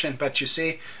contradiction, but you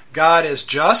see, God is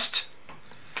just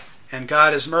and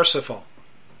God is merciful.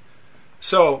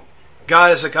 So,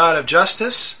 God is a God of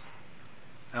justice.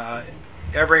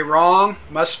 Every wrong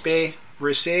must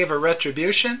receive a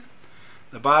retribution.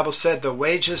 The Bible said the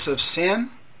wages of sin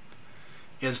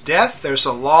is death. There's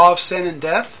a law of sin and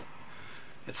death.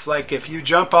 It's like if you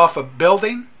jump off a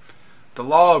building, the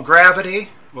law of gravity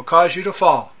will cause you to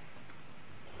fall.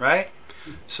 Right?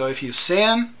 So if you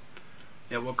sin,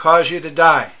 it will cause you to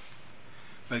die.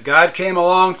 But God came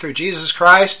along through Jesus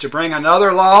Christ to bring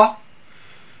another law,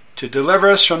 to deliver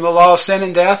us from the law of sin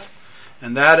and death,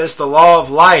 and that is the law of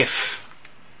life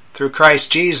through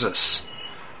Christ Jesus.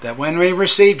 That when we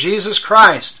receive Jesus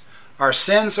Christ, our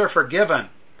sins are forgiven,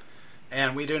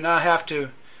 and we do not have to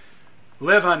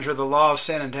live under the law of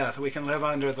sin and death. We can live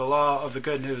under the law of the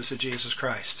good news of Jesus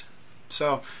Christ.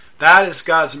 So that is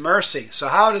God's mercy. So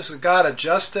how does the God of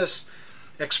justice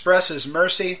express his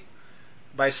mercy?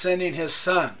 By sending his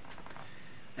Son.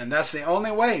 And that's the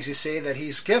only way, you see, that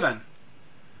he's given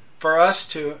for us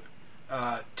to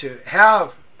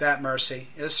have that mercy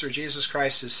is through Jesus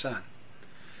Christ, his Son.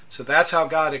 So that's how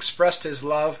God expressed his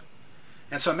love.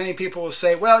 And so many people will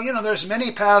say, well, there's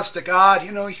many paths to God.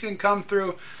 You can come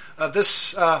through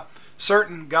this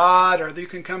certain God, or you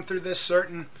can come through this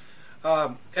certain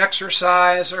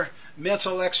exercise or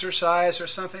mental exercise or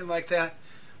something like that.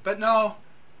 But no,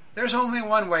 there's only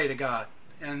one way to God,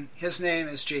 and his name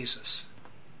is Jesus.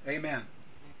 Amen.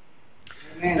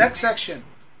 Amen. Next section.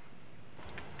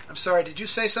 I'm sorry, did you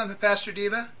say something, Pastor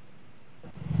Diva?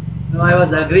 No, I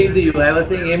was agreeing to you. I was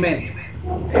saying amen.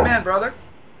 Amen, brother.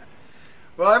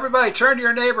 Well, everybody turn to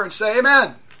your neighbor and say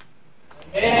amen.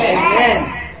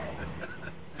 Amen.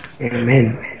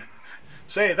 Amen.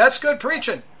 Say, that's good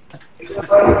preaching.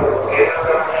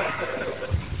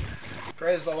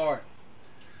 Praise the Lord.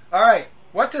 All right,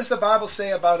 what does the Bible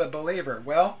say about a believer?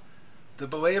 Well, the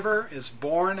believer is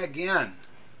born again.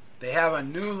 They have a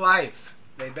new life.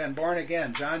 They've been born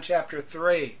again. John chapter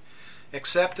 3.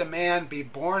 Except a man be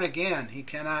born again, he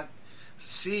cannot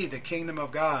see the kingdom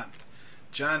of God.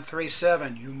 John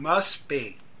 3:7. You must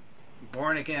be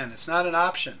born again. It's not an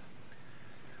option.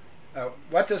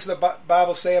 What does the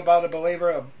Bible say about a believer?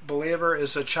 A believer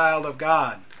is a child of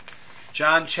God.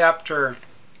 John chapter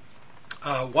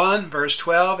 1, verse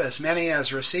 12. As many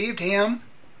as received him,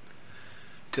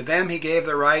 to them he gave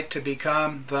the right to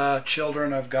become the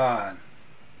children of God.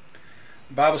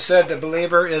 The Bible said the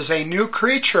believer is a new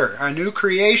creature, a new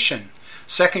creation.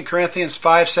 2 Corinthians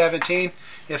 5:17.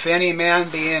 If any man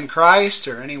be in Christ,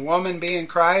 or any woman be in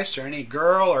Christ, or any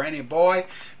girl or any boy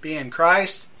be in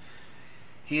Christ,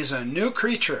 he's a new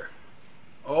creature.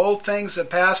 Old things have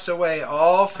passed away,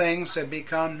 all things have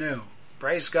become new.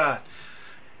 Praise God.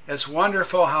 It's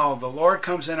wonderful how the Lord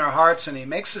comes in our hearts and he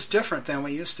makes us different than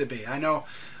we used to be. I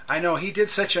know he did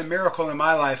such a miracle in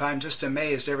my life. I'm just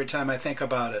amazed every time I think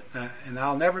about it. And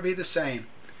I'll never be the same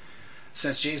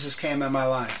since Jesus came in my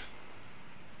life.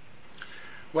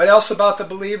 What else about the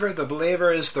believer? The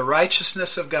believer is the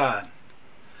righteousness of God.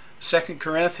 2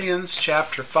 Corinthians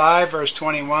chapter 5, verse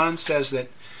 21 says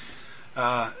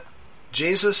that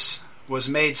Jesus was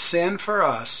made sin for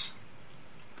us,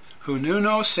 who knew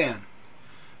no sin,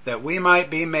 that we might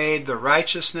be made the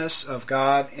righteousness of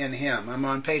God in him. I'm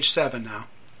on page 7 now.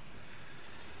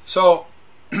 So,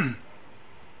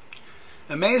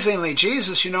 amazingly,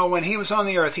 Jesus, when he was on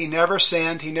the earth, he never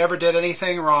sinned. He never did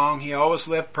anything wrong. He always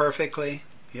lived perfectly.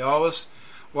 He always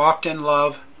walked in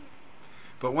love.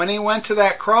 But when he went to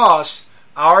that cross,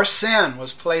 our sin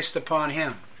was placed upon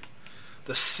him.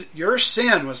 Your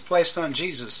sin was placed on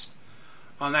Jesus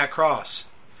on that cross.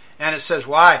 And it says,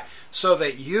 why? So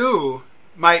that you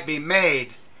might be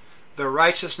made the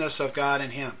righteousness of God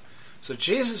in him. So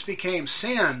Jesus became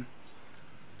sin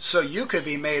so you could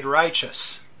be made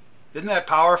righteous. Isn't that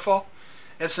powerful?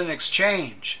 It's an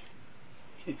exchange.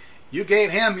 You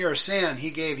gave him your sin, he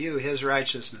gave you his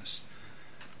righteousness.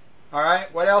 All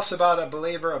right, what else about a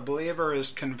believer? A believer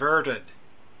is converted.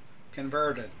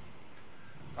 Converted.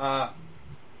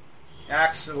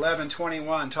 Acts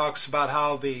 11:21 talks about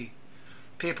how the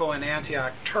people in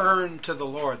Antioch turned to the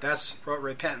Lord. That's what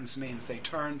repentance means. They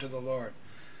turned to the Lord.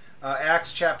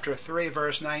 Acts chapter 3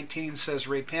 verse 19 says,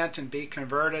 "Repent and be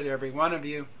converted, every one of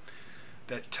you,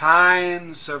 that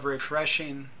times of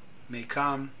refreshing may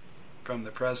come from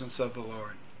the presence of the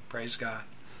Lord." Praise God.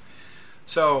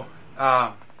 So,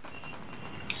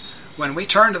 when we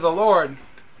turn to the Lord,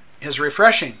 his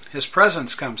refreshing, his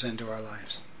presence comes into our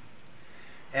lives.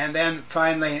 And then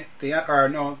finally,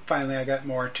 I got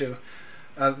more too.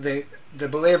 The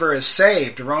believer is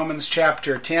saved. Romans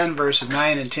chapter 10 verses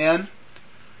 9 and 10.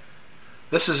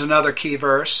 This is another key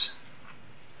verse,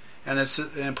 and it's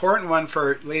an important one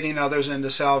for leading others into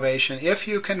salvation. "If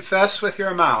you confess with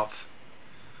your mouth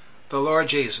the Lord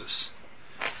Jesus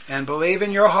and believe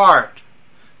in your heart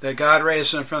that God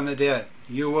raised him from the dead,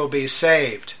 you will be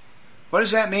saved." What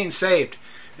does that mean, saved?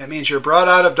 It means you're brought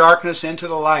out of darkness into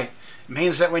the light. It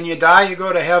means that when you die, you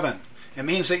go to heaven. It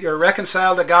means that you're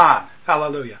reconciled to God.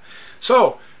 Hallelujah.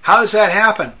 So, how does that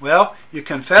happen? Well, you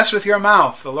confess with your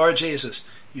mouth the Lord Jesus.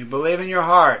 You believe in your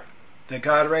heart that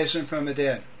God raised him from the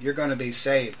dead. You're going to be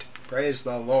saved. Praise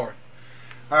the Lord.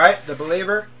 All right, the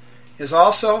believer is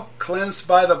also cleansed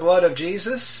by the blood of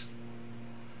Jesus.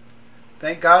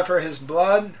 Thank God for his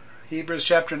blood. Hebrews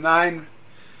chapter 9,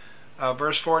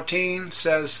 verse 14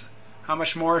 says, "How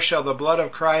much more shall the blood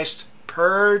of Christ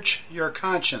purge your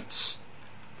conscience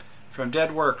from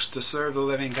dead works to serve the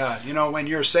living God?" You know, when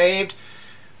you're saved,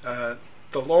 the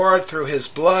Lord, through his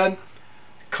blood,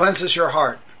 cleanses your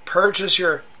heart, purges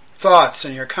your thoughts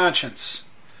and your conscience,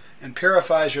 and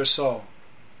purifies your soul.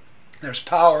 There's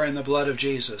power in the blood of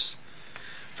Jesus.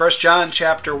 1 John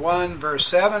chapter 1 verse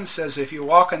 7 says, "If you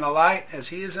walk in the light as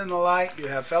he is in the light, you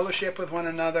have fellowship with one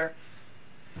another,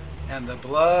 and the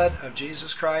blood of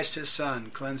Jesus Christ his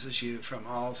Son cleanses you from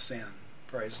all sin."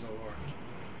 Praise the Lord.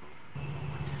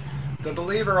 The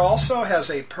believer also has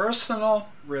a personal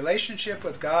relationship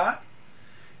with God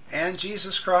and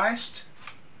Jesus Christ.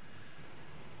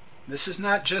 This is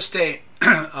not just a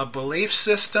belief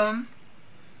system.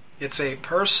 It's a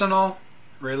personal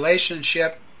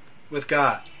relationship with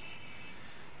God.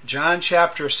 John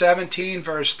chapter 17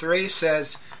 verse 3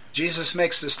 says, Jesus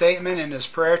makes the statement in his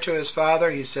prayer to his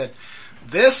Father. He said,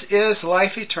 "This is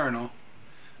life eternal,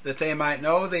 that they might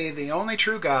know thee, the only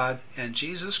true God, and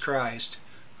Jesus Christ,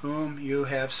 whom you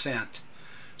have sent."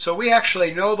 So we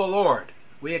actually know the Lord.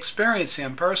 We experience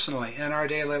him personally in our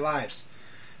daily lives.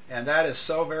 And that is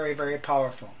so very, very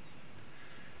powerful.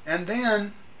 And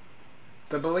then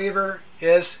the believer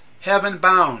is heaven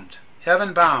bound.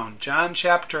 Heaven bound. John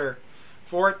chapter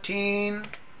 14,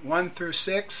 1 through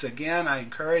 6. Again, I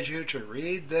encourage you to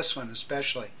read this one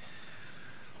especially.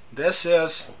 This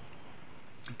is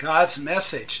God's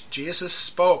message. Jesus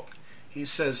spoke. He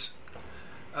says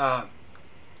that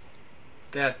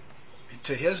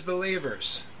to his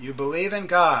believers, you believe in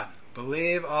God,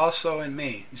 believe also in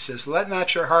me. He says, "Let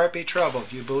not your heart be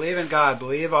troubled. You believe in God,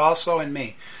 believe also in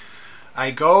me.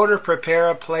 I go to prepare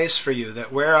a place for you,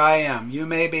 that where I am, you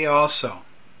may be also."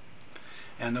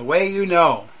 And the way you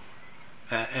know,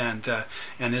 and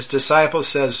his disciple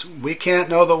says, we can't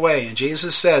know the way. And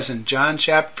Jesus says in John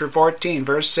chapter 14,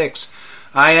 verse 6,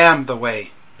 "I am the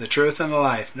way, the truth, and the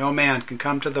life. No man can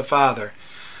come to the Father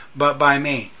but by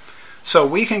me." So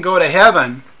we can go to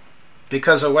heaven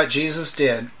because of what Jesus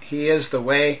did. He is the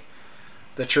way,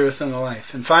 the truth, and the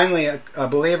life. And finally, a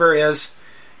believer is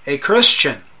a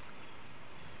Christian.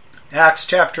 Acts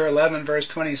chapter 11, verse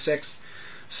 26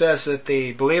 says that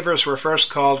the believers were first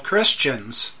called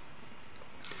Christians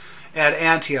at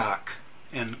Antioch.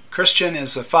 And Christian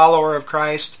is a follower of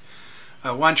Christ.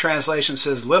 One translation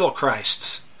says little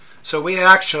Christs. So we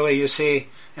actually, you see,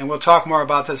 and we'll talk more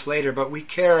about this later, but we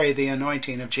carry the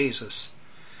anointing of Jesus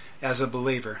as a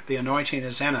believer. The anointing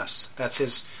is in us.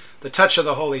 That's the touch of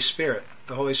the Holy Spirit.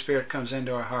 The Holy Spirit comes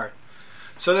into our heart.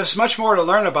 So there's much more to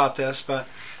learn about this, but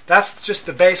that's just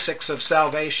the basics of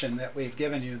salvation that we've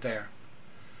given you there.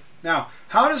 Now,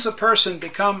 how does a person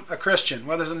become a Christian?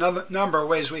 Well, there's a number of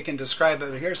ways we can describe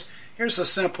it. Here's a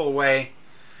simple way.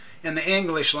 In the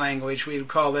English language, we would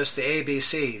call this the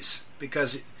ABCs,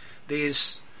 because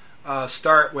these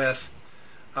start with,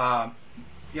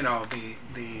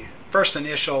 the first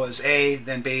initial is A,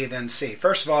 then B, then C.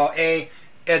 First of all, A,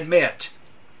 admit.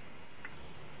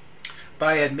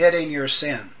 By admitting your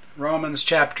sin. Romans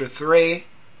chapter 3,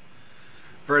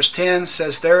 Verse 10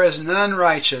 says, there is none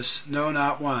righteous, no,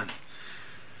 not one.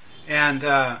 And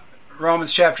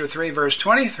Romans chapter 3, verse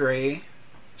 23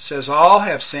 says, all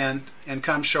have sinned and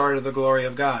come short of the glory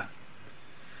of God.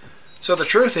 So the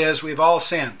truth is, we've all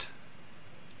sinned.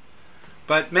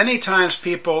 But many times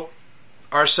people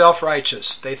are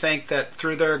self-righteous. They think that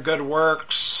through their good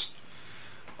works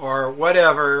or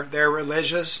whatever, their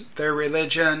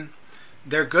religion,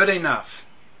 they're good enough.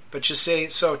 But you see,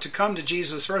 so to come to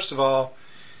Jesus, first of all,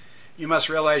 you must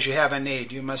realize you have a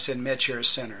need. You must admit you're a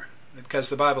sinner, because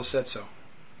the Bible said so.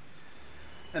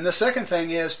 And the second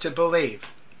thing is to believe.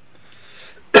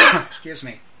 Excuse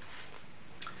me.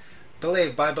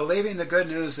 Believe. By believing the good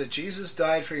news that Jesus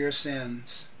died for your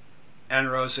sins and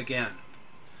rose again.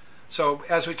 So,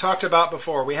 as we talked about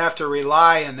before, we have to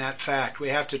rely on that fact. We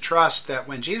have to trust that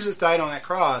when Jesus died on that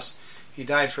cross, He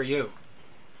died for you.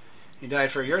 He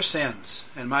died for your sins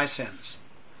and my sins.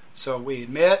 So we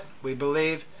admit, we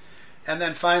believe, and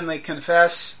then finally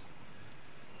confess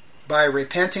by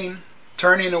repenting,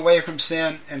 turning away from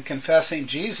sin, and confessing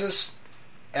Jesus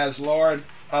as Lord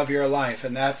of your life.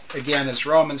 And that, again, is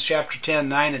Romans chapter 10,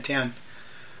 9 and 10,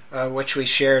 which we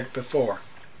shared before.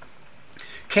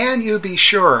 Can you be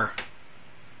sure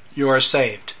you are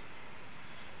saved?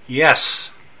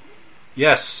 Yes.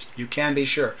 Yes, you can be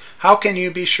sure. How can you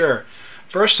be sure?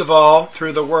 First of all,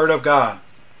 through the Word of God.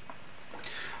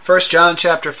 1 John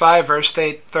chapter 5, verse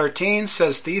 13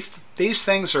 says, These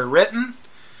things are written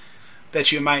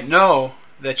that you might know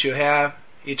that you have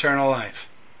eternal life.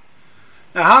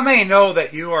 Now, how many know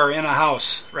that you are in a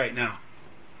house right now?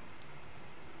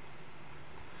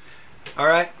 All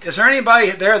right. Is there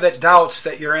anybody there that doubts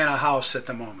that you're in a house at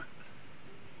the moment?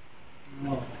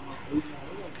 No.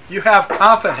 You have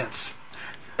confidence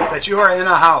that you are in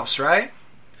a house, right?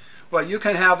 Well, you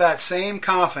can have that same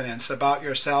confidence about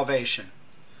your salvation.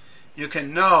 You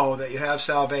can know that you have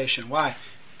salvation. Why?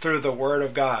 Through the Word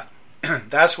of God.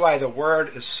 That's why the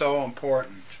Word is so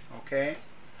important. Okay?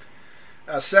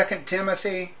 2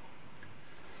 Timothy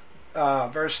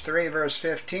verse 3, verse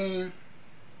 15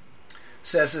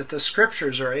 says that the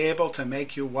Scriptures are able to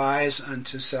make you wise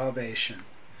unto salvation.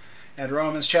 And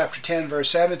Romans chapter 10, verse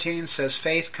 17 says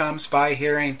faith comes by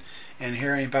hearing, and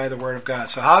hearing by the Word of God.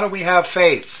 So how do we have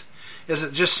faith? Is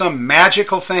it just some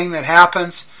magical thing that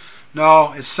happens?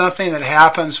 No, it's something that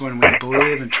happens when we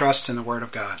believe and trust in the Word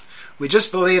of God. We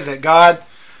just believe that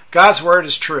God's Word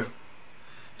is true.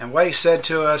 And what He said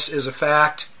to us is a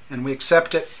fact, and we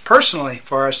accept it personally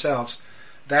for ourselves.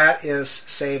 That is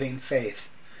saving faith.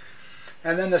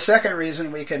 And then the second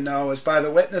reason we can know is by the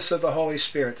witness of the Holy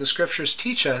Spirit. The Scriptures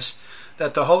teach us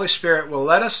that the Holy Spirit will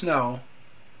let us know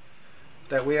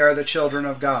that we are the children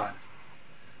of God.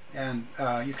 And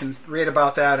you can read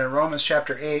about that in Romans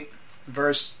chapter 8,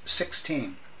 verse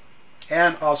 16,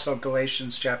 and also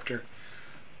Galatians chapter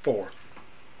 4.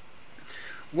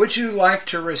 Would you like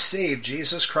to receive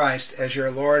Jesus Christ as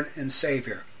your Lord and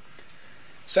Savior?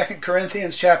 2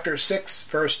 Corinthians chapter 6,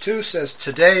 verse 2 says,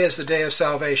 Today is the day of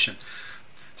salvation.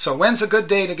 So when's a good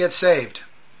day to get saved?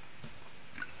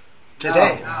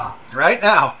 Today. No. Right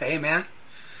now. Amen.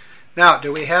 Now,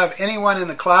 do we have anyone in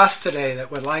the class today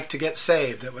that would like to get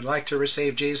saved, that would like to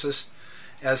receive Jesus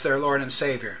as their Lord and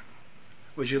Savior?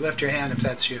 Would you lift your hand if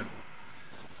that's you?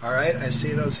 All right, I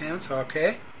see those hands.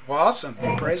 Okay. Well, awesome.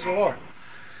 Praise the Lord.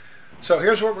 So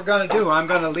here's what we're going to do. I'm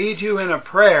going to lead you in a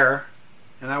prayer,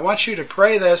 and I want you to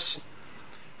pray this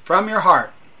from your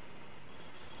heart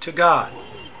to God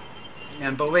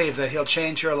and believe that He'll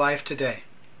change your life today.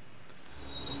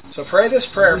 So pray this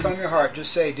prayer from your heart.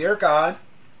 Just say, Dear God,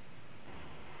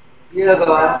 Dear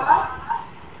God,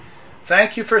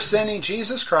 thank you for sending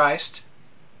Jesus Christ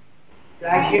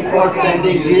thank you for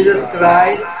sending Jesus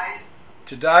Christ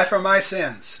to die for my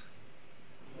sins.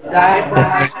 to die for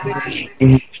my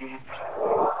sins.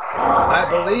 I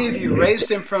believe you raised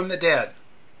Him from the dead.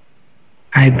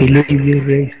 I believe you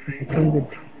raised Him from the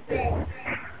dead.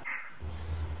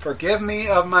 Forgive me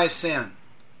of my sin.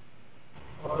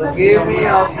 Forgive me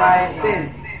of my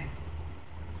sins.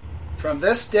 From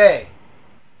this day,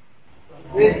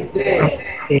 This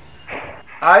day,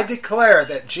 I declare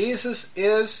that Jesus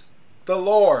is the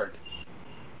Lord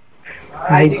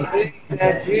I decree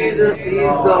that Jesus is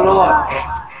the Lord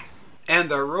and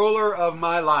the ruler of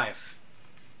my life.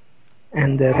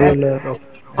 and the ruler of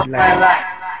my of my life. life.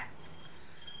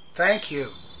 Thank you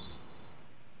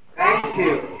Thank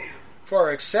you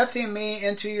for accepting me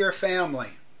into your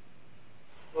family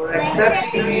for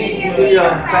accepting me into your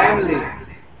family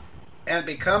and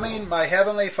becoming my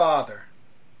Heavenly Father.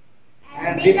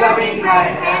 and becoming my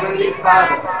Heavenly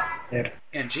Father.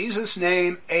 In Jesus'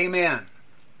 name, amen.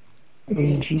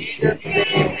 In Jesus' name,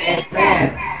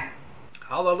 Amen.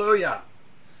 Hallelujah.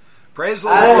 Praise the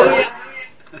Lord. Hallelujah.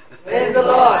 Praise the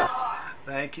Lord.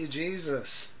 Thank you,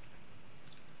 Jesus.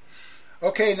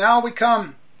 Okay, now we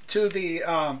come to the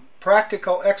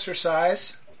practical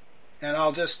exercise, and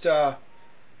I'll just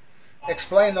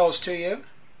explain those to you.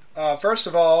 First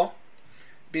of all,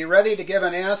 be ready to give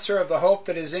an answer of the hope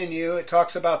that is in you. It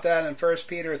talks about that in 1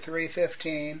 Peter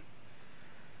 3:15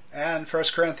 and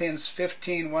 1 Corinthians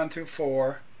 15:1 through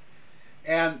 4.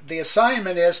 And the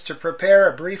assignment is to prepare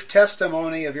a brief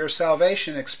testimony of your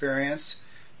salvation experience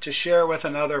to share with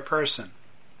another person.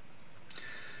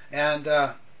 And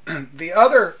the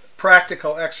other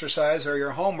practical exercise, or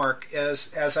your homework,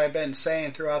 is, as I've been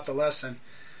saying throughout the lesson,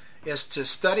 is to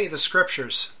study the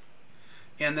scriptures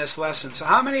in this lesson. So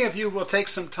how many of you will take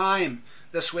some time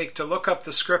this week to look up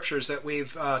the scriptures that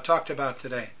we've talked about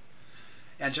today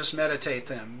and just meditate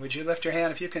them? Would you lift your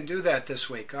hand if you can do that this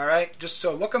week? All right? Just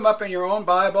so look them up in your own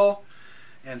Bible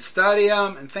and study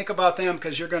them and think about them,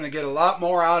 because you're going to get a lot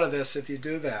more out of this if you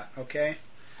do that. Okay?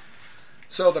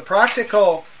 So the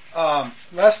practical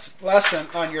lesson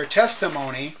on your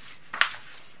testimony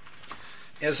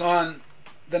is on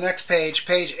the next page,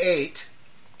 page 8.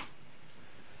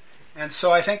 And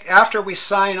so I think after we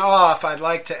sign off, I'd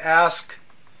like to ask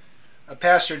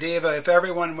Pastor Diva if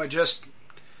everyone would just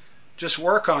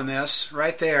work on this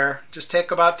right there. Just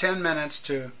take about 10 minutes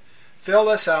to fill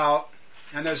this out.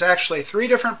 And there's actually 3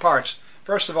 different parts.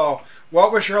 First of all,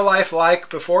 what was your life like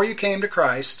before you came to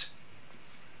Christ?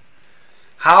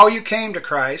 How you came to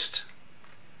Christ?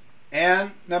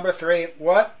 And number 3,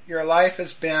 what your life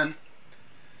has been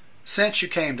since you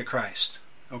came to Christ.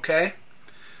 Okay?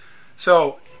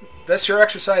 So that's your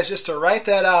exercise, just to write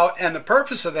that out, and the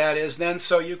purpose of that is then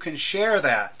so you can share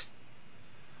that.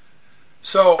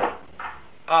 So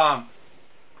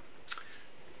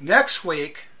next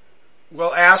week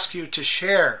we'll ask you to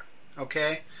share,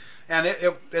 okay? And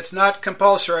it's not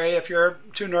compulsory. If you're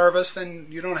too nervous, then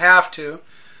you don't have to.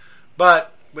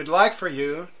 But we'd like for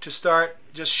you to start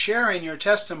just sharing your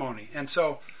testimony. And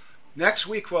so next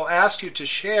week we'll ask you to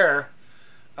share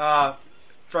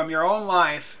from your own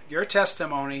life your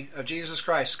testimony of Jesus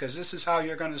Christ, because this is how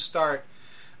you're going to start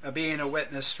being a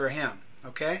witness for Him.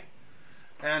 Okay?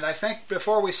 And I think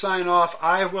before we sign off,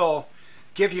 I will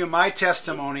give you my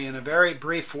testimony in a very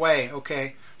brief way,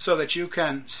 okay, so that you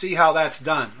can see how that's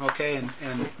done, okay,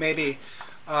 and maybe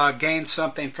gain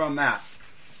something from that.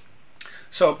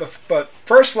 So, but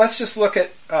first, let's just look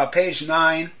at page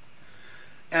 9,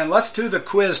 and let's do the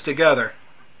quiz together.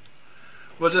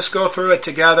 We'll just go through it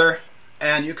together,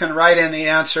 and you can write in the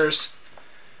answers.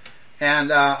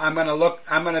 And I'm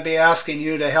going to be asking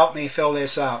you to help me fill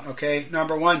this out. Okay.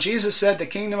 Number 1, Jesus said, "The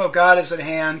kingdom of God is at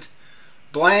hand.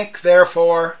 Blank,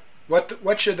 therefore."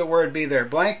 What should the word be there?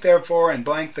 Blank, therefore, and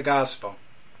blank the gospel.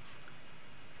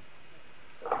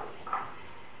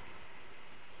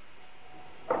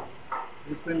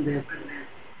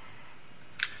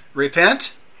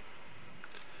 Repent.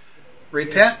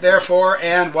 Repent, therefore,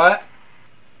 and what?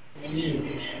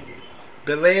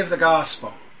 Believe the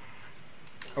gospel.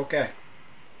 Okay.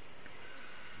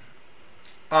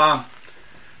 I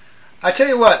tell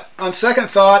you what, on second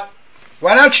thought,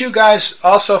 why don't you guys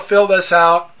also fill this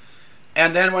out,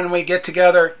 and then when we get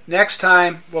together next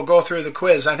time, we'll go through the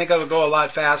quiz. I think it'll go a lot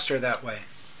faster that way.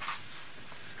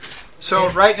 So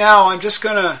right now, I'm just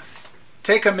going to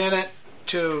take a minute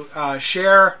to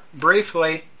share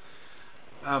briefly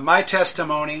my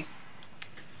testimony.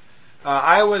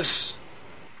 I was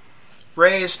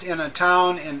raised in a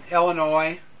town in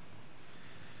Illinois,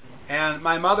 and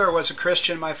my mother was a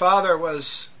Christian. My father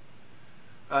was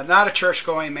not a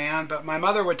church-going man, but my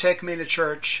mother would take me to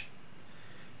church.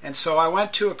 And so I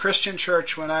went to a Christian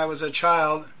church when I was a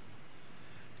child,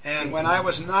 and when I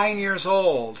was 9 years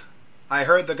old, I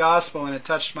heard the gospel and it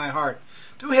touched my heart.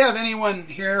 Do we have anyone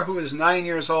here who is 9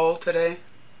 years old today?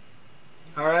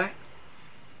 All right.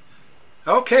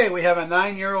 Okay, we have a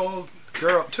 9-year-old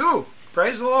girl too.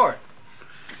 Praise the Lord.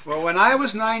 Well, when I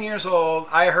was 9 years old,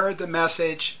 I heard the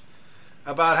message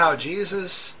about how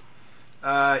Jesus,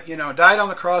 died on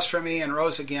the cross for me and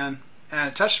rose again. And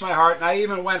it touched my heart, and I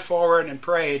even went forward and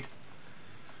prayed.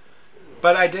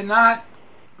 But I did not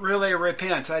really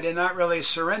repent. I did not really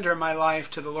surrender my life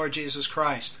to the Lord Jesus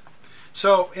Christ.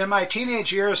 So in my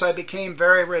teenage years, I became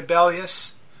very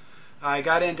rebellious. I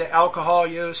got into alcohol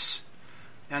use.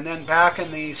 And then back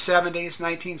in the 70s,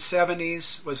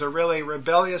 1970s, was a really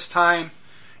rebellious time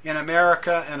in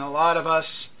America, and a lot of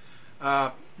us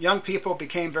young people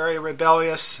became very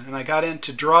rebellious, and I got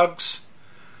into drugs,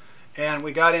 and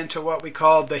we got into what we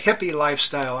called the hippie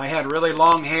lifestyle. I had really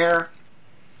long hair,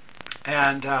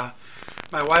 and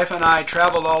my wife and I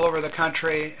traveled all over the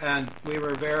country, and we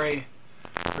were very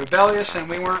rebellious, and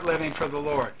we weren't living for the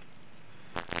Lord.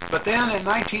 But then in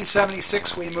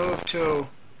 1976 we moved to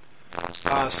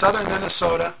southern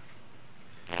Minnesota,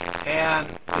 and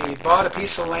we bought a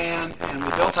piece of land, and we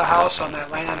built a house on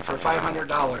that land for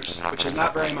 $500, which is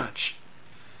not very much.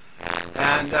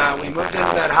 And we moved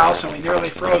into that house, and we nearly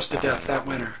froze to death that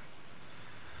winter.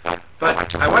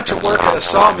 But I went to work at a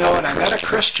sawmill, and I met a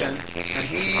Christian, and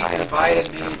he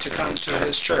invited me to come to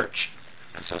his church.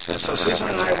 And so Susan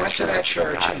and I went to that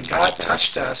church, and God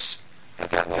touched us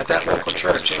at that local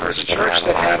church. It was a church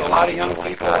that had a lot of young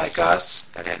people like us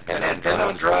that had been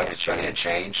on drugs, but had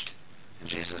changed. And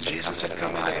Jesus had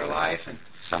come into their life, and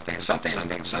something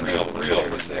real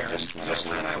was there. Just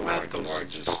when I went, the Lord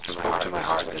just spoke to my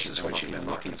heart. This is what you've been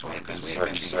looking for, because we've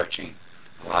been searching.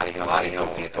 A lot of young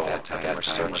people at that time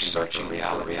were searching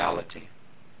reality.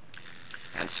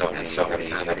 And so every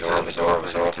time the door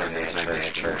was open in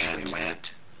that church, we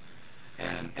went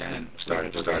and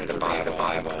started to read the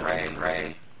Bible and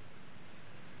pray.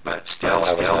 But still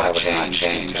I was not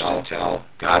changed until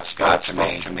God spoke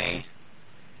to me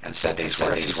and said these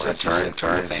words. He said,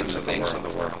 turn things of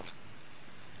the world.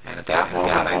 And at that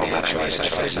moment, I made a choice. I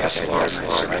said, yes, Lord,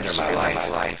 and I surrender my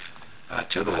life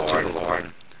to the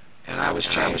Lord. And I was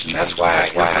changed. And that's why I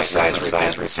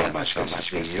emphasize repentance so much.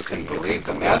 Because you can believe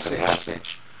the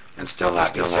message and still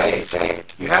not be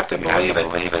saved. You have to believe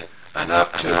it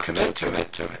enough to commit to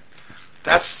it.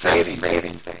 That's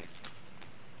saving faith.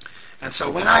 And so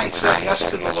when I said yes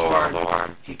to the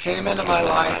Lord, He came into my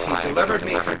life. He delivered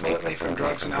me completely from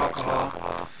drugs and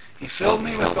alcohol. He filled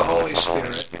me with the Holy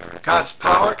Spirit. God's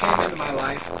power came into my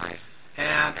life.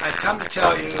 And I've come to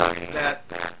tell you that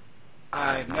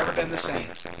I've never been the same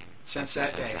since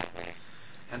that day.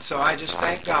 And so I just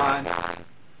thank God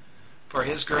for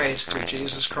His grace through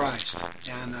Jesus Christ.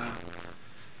 And,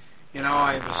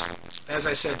 I was, as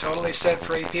I said, totally set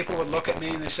free. People would look at me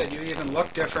and they said, you even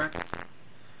look different.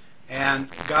 And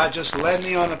God just led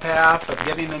me on the path of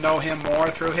getting to know Him more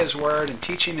through His Word and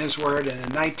teaching His Word. And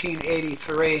in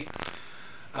 1983,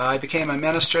 I became a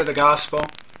minister of the gospel.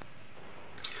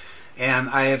 And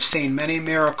I have seen many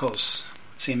miracles,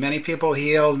 seen many people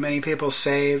healed, many people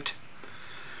saved.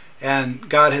 And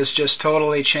God has just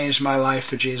totally changed my life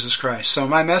through Jesus Christ. So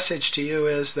my message to you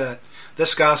is that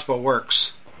this gospel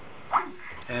works.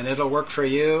 And it'll work for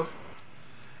you.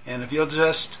 And if you'll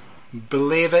just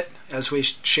believe it, as we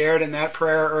shared in that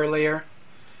prayer earlier,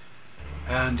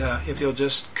 and if you'll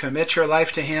just commit your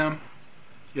life to Him,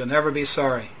 you'll never be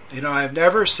sorry. I've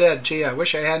never said, gee, I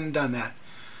wish I hadn't done that.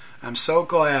 I'm so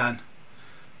glad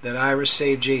that I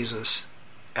received Jesus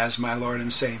as my Lord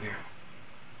and Savior.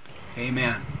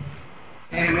 Amen.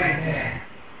 Amen.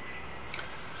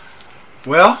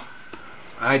 Well,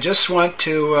 I just want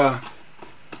to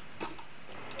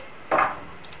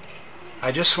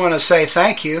say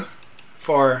thank you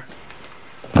for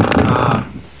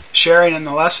sharing in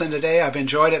the lesson today. I've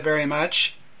enjoyed it very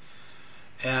much,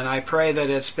 and I pray that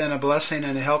it's been a blessing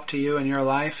and a help to you in your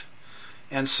life.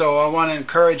 And so I want to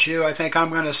encourage you. I think I'm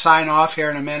going to sign off here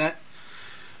in a minute,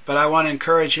 but I want to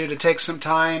encourage you to take some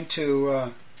time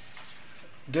to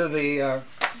do the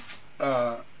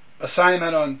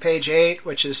assignment on page 8,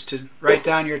 which is to write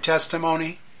down your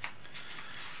testimony.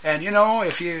 And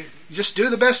if you just do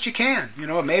the best you can,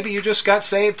 maybe you just got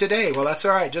saved today. Well, that's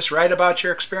all right. Just write about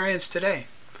your experience today.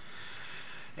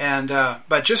 And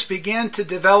but just begin to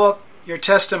develop your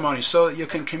testimony so that you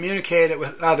can communicate it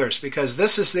with others, because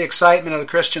this is the excitement of the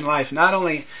Christian life, not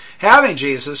only having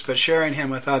Jesus, but sharing Him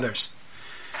with others.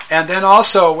 And then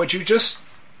also, would you just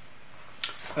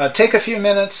take a few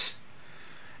minutes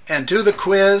and do the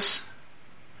quiz?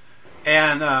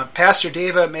 And Pastor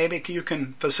Diva, maybe you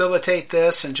can facilitate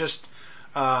this, and just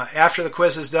after the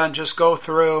quiz is done, just go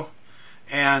through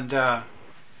and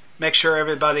make sure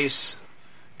everybody's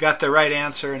got the right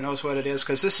answer and knows what it is,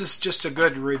 because this is just a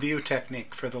good review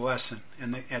technique for the lesson,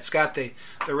 and it's got the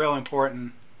real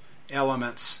important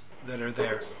elements that are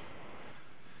there.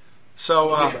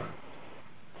 So,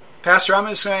 Pastor, I'm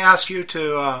just going to ask you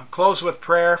to close with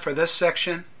prayer for this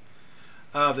section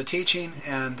of the teaching,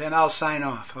 and then I'll sign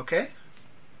off, okay?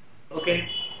 Okay.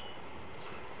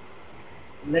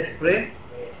 Let's pray.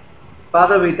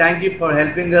 Father, we thank you for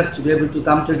helping us to be able to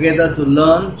come together to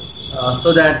learn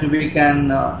so that we can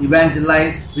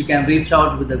evangelize, we can reach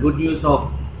out with the good news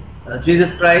of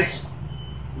Jesus Christ.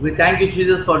 We thank you,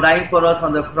 Jesus, for dying for us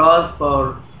on the cross,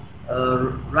 for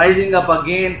rising up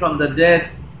again from the dead.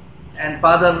 And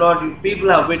Father, Lord, people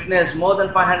have witnessed, more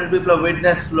than 500 people have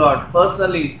witnessed, Lord,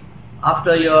 personally,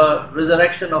 after your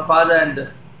resurrection, oh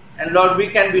Father, And Lord, we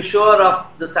can be sure of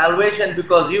the salvation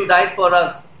because you died for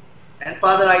us. And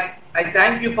Father, I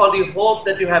thank you for the hope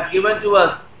that you have given to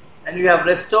us, and you have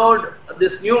restored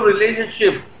this new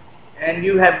relationship, and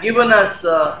you have given us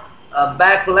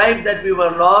back life that we were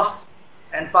lost.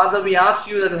 And Father, we ask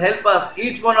you that help us,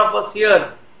 each one of us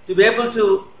here, to be able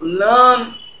to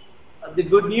learn the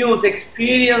good news,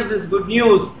 experience this good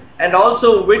news, and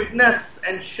also witness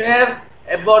and share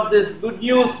about this good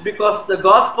news, because the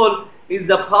gospel is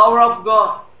the power of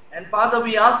God. And Father,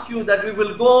 we ask you that we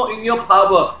will go in your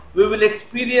power. We will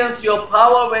experience your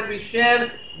power when we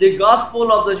share the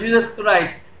gospel of the Jesus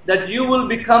Christ, that you will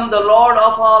become the Lord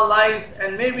of our lives.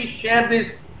 And may we share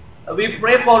this. We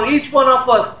pray for each one of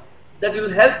us that you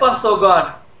will help us, O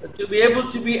God, to be able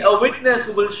to be a witness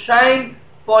who will shine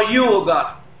for you, O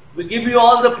God. We give you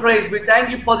all the praise. We thank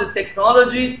you for this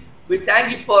technology. We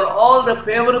thank you for all the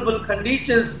favorable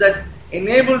conditions that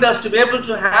enabled us to be able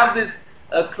to have this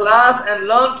class and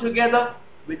learn together.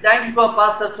 We thank you for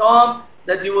Pastor Tom,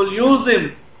 that you will use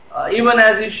him even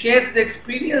as he shares his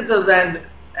experiences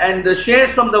and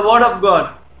shares from the Word of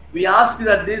God. We ask you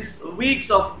that these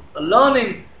weeks of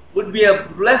learning would be a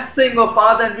blessing, O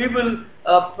Father, and we will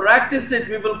practice it,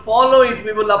 we will follow it,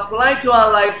 we will apply to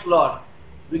our lives, Lord.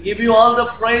 We give you all the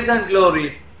praise and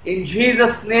glory. In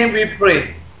Jesus' name we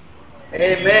pray.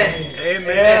 Amen.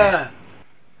 Amen.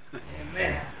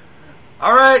 Amen.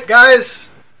 All right, guys.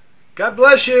 God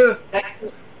bless you. Thank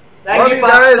you. Love you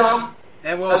Pastor guys. Tom.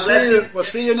 And we'll God see bless you. you. We'll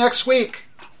see you next week.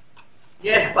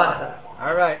 Yes, Pastor.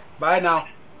 All right. Bye now.